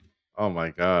pin? Oh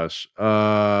my gosh.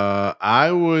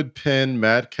 I would pin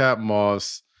Madcap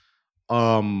Moss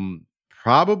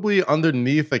probably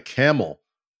underneath a camel.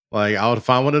 Like I would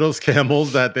find one of those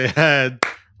camels that they had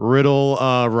Riddle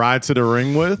ride to the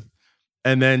ring with,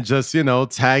 and then just,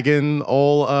 tag in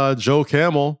old Joe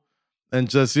Camel and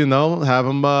just, have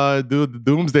him do the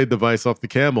Doomsday device off the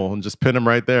camel and just pin him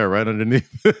right there, right underneath.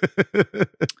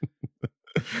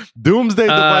 Doomsday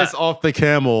device off the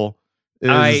camel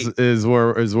is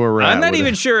where we're at. I'm not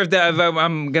even sure if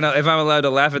I'm allowed to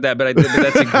laugh at that, but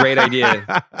that's a great idea.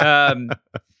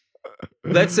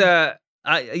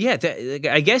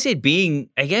 I guess it being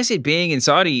in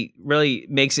Saudi really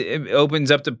it opens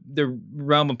up the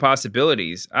realm of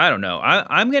possibilities. I don't know.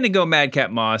 I'm gonna go Madcap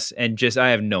Moss and I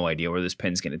have no idea where this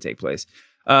pin's gonna take place.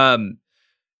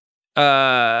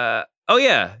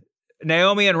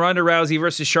 Naomi and Ronda Rousey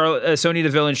versus Sonya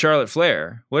Deville and Charlotte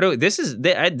Flair. This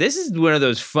is one of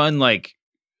those fun, like,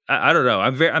 I don't know.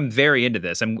 I'm very into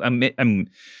this. I'm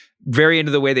very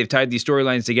into the way they've tied these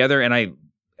storylines together, and I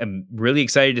am really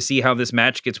excited to see how this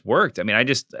match gets worked. I mean,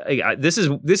 this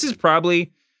is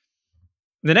probably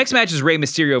the next match is Rey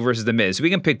Mysterio versus The Miz. So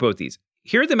we can pick both these.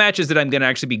 Here are the matches that I'm going to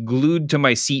actually be glued to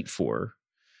my seat for.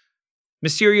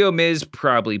 Mysterio, Miz,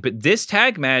 probably, but this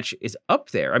tag match is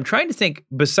up there. I'm trying to think.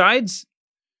 Besides,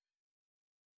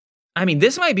 I mean,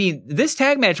 this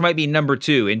tag match might be number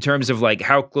 2 in terms of like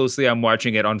how closely I'm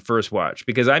watching it on first watch,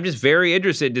 because I'm just very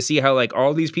interested to see how like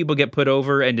all these people get put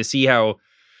over and to see how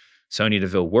Sonya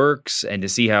Deville works and to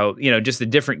see how, just the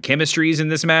different chemistries in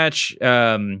this match,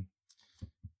 to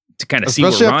kind of see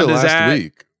where Ronda's at.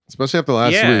 Especially after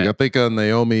last week. I think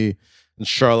Naomi and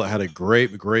Charlotte had a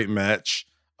great, great match.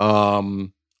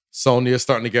 Sonya's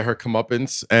starting to get her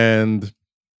comeuppance, and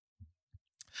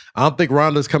I don't think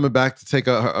Ronda's coming back to take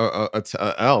a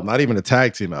L, not even a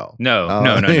tag team L.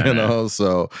 No.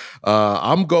 So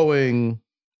I'm going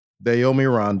Naomi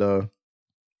Ronda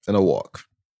in a walk.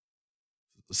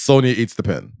 Sonya eats the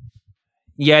pin.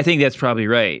 Yeah, I think that's probably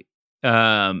right.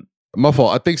 My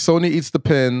fault. I think Sonya eats the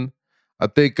pin. I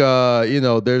think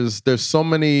there's so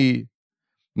many.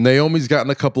 Naomi's gotten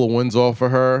a couple of wins off of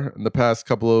her in the past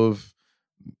couple of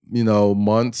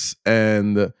months,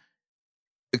 and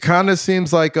it kind of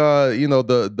seems like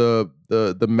the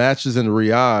matches in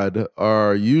Riyadh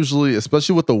are usually,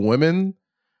 especially with the women,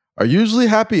 are usually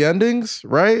happy endings,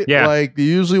 right? Yeah, like you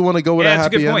usually want to go with a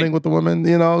happy ending with the women,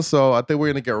 So I think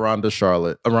we're gonna get Ronda,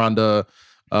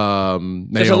 Naomi.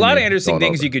 There's a lot of interesting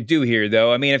things you could do here,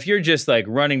 though. I mean, if you're just like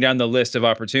running down the list of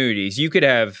opportunities, you could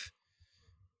have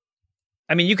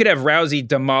Rousey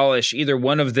demolish either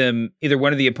one of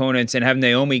the opponents and have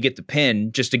Naomi get the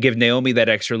pin just to give Naomi that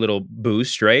extra little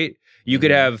boost, right? You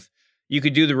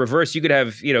could do the reverse. You could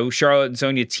have, Charlotte and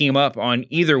Sonya team up on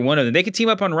either one of them. They could team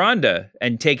up on Ronda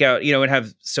and take out, and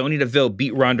have Sonya Deville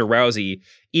beat Ronda Rousey,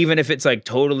 even if it's like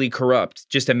totally corrupt.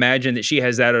 Just imagine that she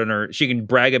has that on her. She can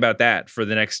brag about that for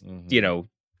the next,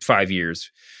 5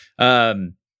 years.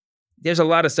 There's a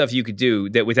lot of stuff you could do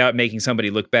that without making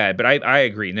somebody look bad. But I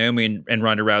agree. Naomi and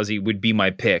Ronda Rousey would be my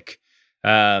pick.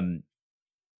 Because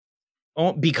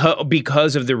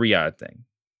of the Riyadh thing.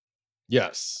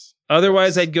 Yes.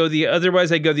 Otherwise, I'd go the other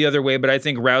way, but I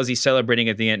think Rousey celebrating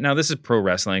at the end. Now, this is pro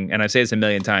wrestling, and I've said this a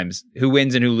million times. Who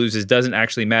wins and who loses doesn't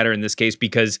actually matter in this case,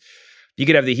 because you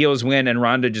could have the heels win and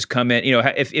Ronda just come in.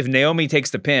 If Naomi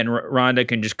takes the pin, Ronda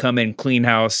can just come in, clear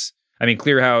house,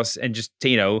 and just,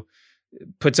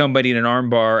 put somebody in an arm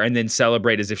bar and then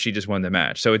celebrate as if she just won the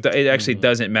match. So it actually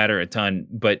doesn't matter a ton,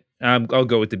 but I'll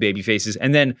go with the baby faces.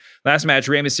 And then last match,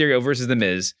 Rey Mysterio versus The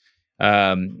Miz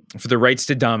for the rights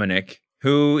to Dominic.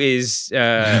 Who do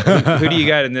you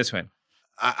got in this one?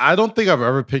 I don't think I've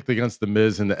ever picked against The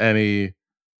Miz in any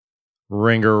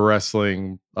Ringer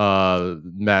Wrestling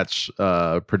match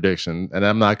prediction, and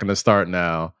I'm not going to start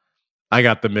now. I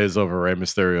got The Miz over Rey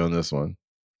Mysterio in this one.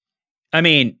 I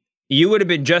mean, you would have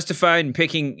been justified in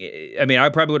picking. I mean, I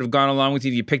probably would have gone along with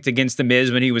you if you picked against The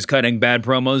Miz when he was cutting bad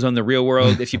promos on The Real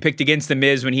World. If you picked against The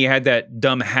Miz when he had that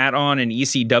dumb hat on in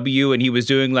ECW and he was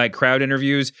doing like crowd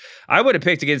interviews, I would have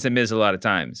picked against The Miz a lot of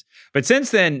times. But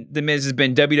since then, The Miz has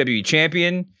been WWE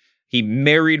champion. He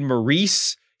married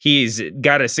Maurice. He's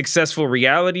got a successful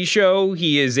reality show.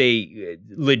 He is a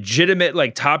legitimate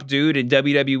like top dude in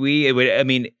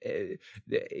WWE.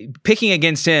 Picking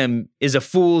against him is a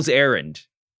fool's errand.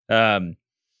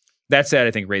 That said,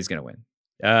 I think Rey's going to win.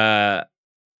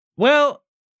 Well,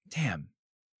 damn.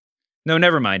 No,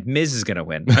 never mind. Miz is gonna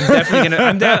win. I'm definitely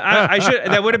gonna. I should.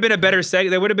 That would have been a better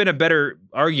That would have been a better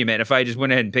argument if I just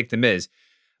went ahead and picked the Miz.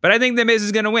 But I think the Miz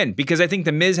is gonna win because I think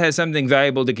the Miz has something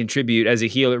valuable to contribute as a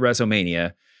heel at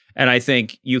WrestleMania, and I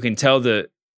think you can tell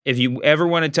if you ever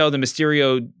want to tell the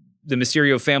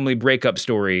Mysterio family breakup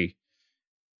story,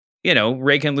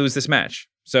 Ray can lose this match.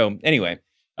 So anyway,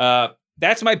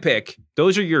 that's my pick.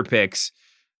 Those are your picks.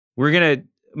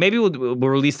 Maybe we'll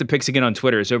release the picks again on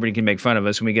Twitter so everybody can make fun of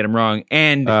us when we get them wrong.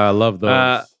 And I love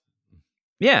those.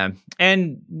 Yeah,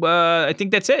 and I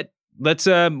think that's it. Let's.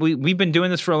 We've been doing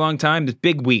this for a long time. This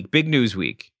big week, big news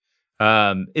week.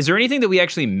 Is there anything that we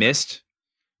actually missed?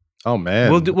 Oh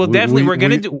man, we'll definitely. We're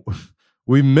gonna do.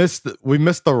 We missed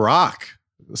The Rock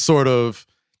sort of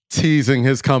teasing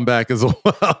his comeback as well.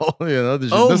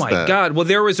 Oh my God! Well,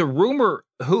 there was a rumor.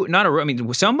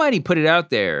 Somebody put it out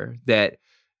there that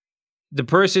the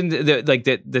person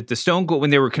that the Stone Cold, when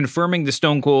they were confirming the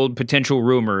Stone Cold potential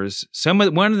rumors, one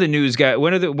of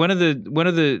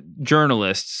the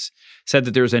journalists said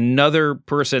that there's another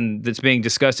person that's being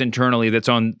discussed internally that's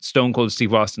on Stone Cold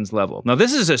Steve Austin's level. Now,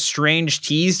 this is a strange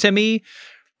tease to me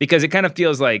because it kind of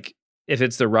feels like if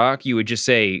it's The Rock, you would just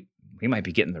say we might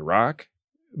be getting The Rock,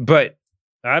 but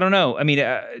I don't know. I mean,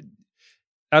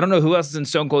 I don't know who else is in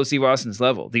Stone Cold Steve Austin's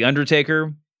level. The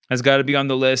Undertaker has got to be on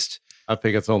the list. I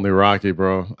think it's only Rocky,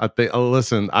 bro. I think.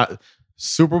 Listen,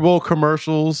 Super Bowl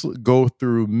commercials go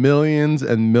through millions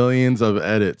and millions of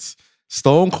edits.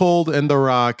 Stone Cold and The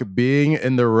Rock being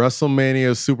in the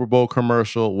WrestleMania Super Bowl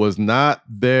commercial was not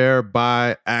there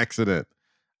by accident.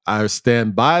 I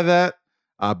stand by that.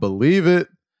 I believe it.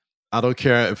 I don't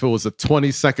care if it was a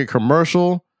 20-second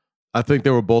commercial. I think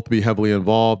they will both be heavily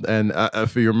involved. And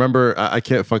if you remember, I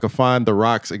can't if I can find The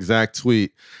Rock's exact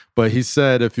tweet, but he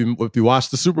said if you watch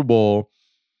the Super Bowl,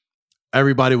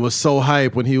 everybody was so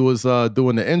hyped when he was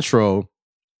doing the intro,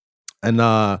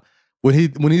 and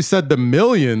when he said the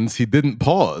millions, he didn't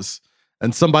pause.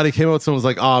 And somebody came up to him and was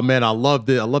like, "Oh man, I loved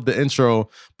it. I loved the intro,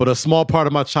 but a small part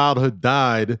of my childhood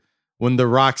died when The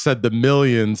Rock said the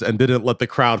millions and didn't let the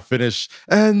crowd finish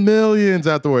and millions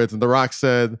afterwards." And The Rock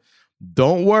said,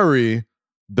 "Don't worry,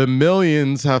 the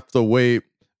millions have to wait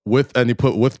and he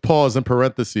put with pause in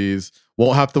parentheses,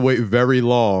 won't have to wait very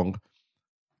long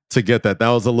to get that." That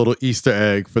was a little Easter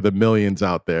egg for the millions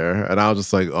out there. And I was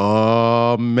just like,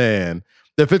 oh man.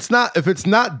 If it's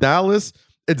not Dallas,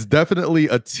 it's definitely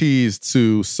a tease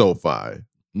to SoFi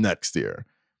next year.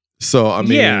 So I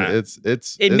mean,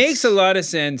 it makes a lot of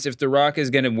sense if The Rock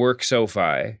is going to work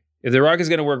SoFi. If The Rock is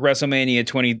going to work WrestleMania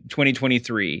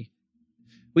 2023,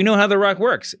 we know how The Rock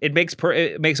works. It makes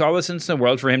all the sense in the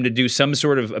world for him to do some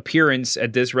sort of appearance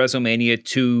at this WrestleMania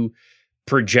to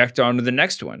project onto the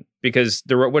next one. Because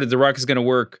The Rock is going to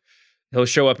work. He'll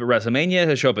show up at WrestleMania,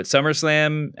 he'll show up at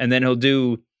SummerSlam, and then he'll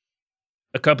do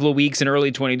a couple of weeks in early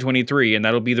 2023, and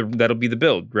that'll be the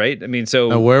build, right? I mean,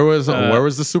 so and where was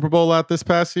the Super Bowl at this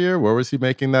past year? Where was he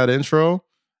making that intro?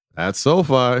 At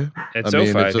SoFi. It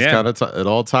just kind of it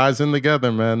all ties in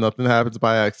together, man. Nothing happens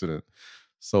by accident.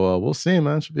 So we'll see,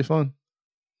 man. Should be fun.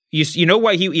 You know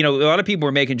why a lot of people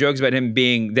were making jokes about him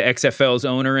being the XFL's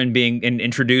owner and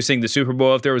introducing the Super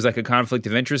Bowl if there was like a conflict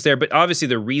of interest there. But obviously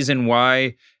the reason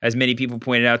why, as many people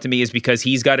pointed out to me, is because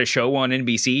he's got a show on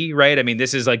NBC, right? I mean,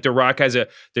 this is like The Rock has the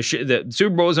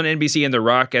Super Bowl is on NBC and The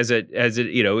Rock the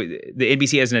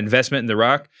NBC has an investment in The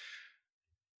Rock.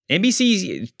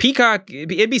 NBC is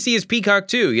Peacock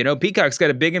too. Peacock's got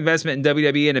a big investment in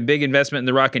WWE and a big investment in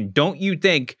The Rock. And don't you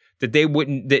think that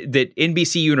that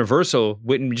NBC Universal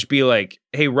wouldn't just be like,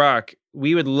 "Hey, Rock,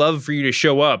 we would love for you to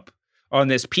show up on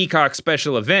this Peacock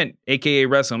special event, aka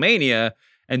WrestleMania,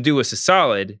 and do us a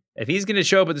solid." If he's going to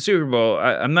show up at the Super Bowl,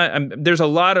 there's a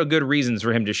lot of good reasons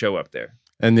for him to show up there.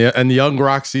 And the Young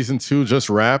Rock season 2 just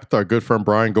wrapped. Our good friend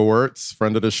Brian Gewirtz,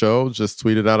 friend of the show, just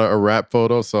tweeted out a wrap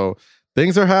photo. So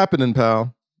things are happening,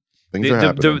 pal. Things are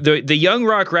happening. The Young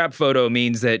Rock rap photo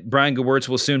means that Brian Gewirtz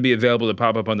will soon be available to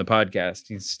pop up on the podcast.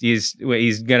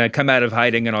 He's gonna come out of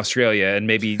hiding in Australia and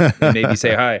maybe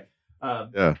say hi.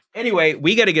 Yeah. Anyway,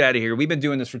 we got to get out of here. We've been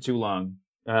doing this for too long.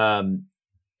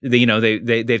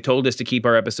 They've told us to keep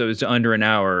our episodes to under an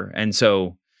hour, and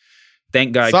so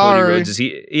thank God Cody Rhodes is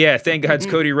here. Yeah, thank God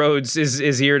Cody Rhodes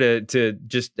is here to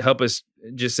just help us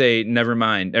just say never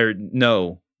mind or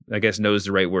no. I guess no is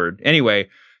the right word. Anyway.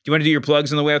 Do you want to do your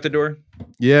plugs on the way out the door?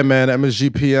 Yeah, man.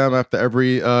 MSG PM after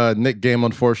every Knick game,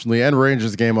 unfortunately, and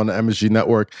Rangers game on the MSG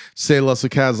network. Say less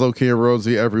with Kaz, Loki, and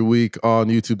Rhodesy every week on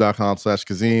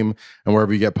youtube.com/Kazim and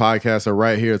wherever you get podcasts are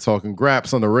right here talking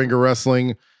Graps on the Ringer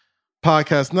Wrestling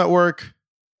Podcast Network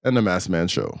and the Masked Man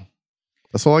Show.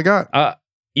 That's all I got.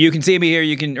 You can see me here.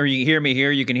 You can hear me here.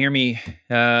 You can hear me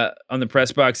on the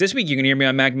press box. This week, you can hear me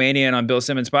on MacMania and on Bill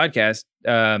Simmons' podcast.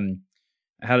 I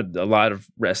had a lot of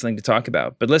wrestling to talk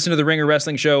about. But listen to the Ringer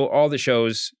Wrestling Show, all the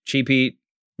shows, Cheap Heat,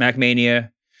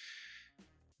 MacMania,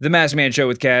 The Masked Man Show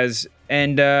with Kaz.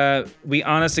 And we,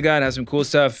 honest to God, have some cool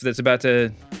stuff that's about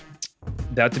to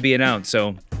be announced.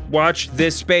 So watch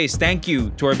this space. Thank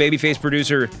you to our babyface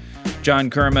producer, John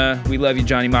Kerma. We love you,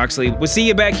 Johnny Moxley. We'll see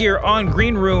you back here on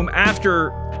Green Room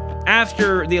after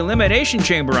the Elimination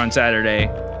Chamber on Saturday.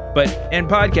 But in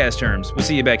podcast terms, we'll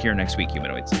see you back here next week,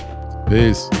 humanoids.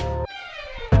 Peace.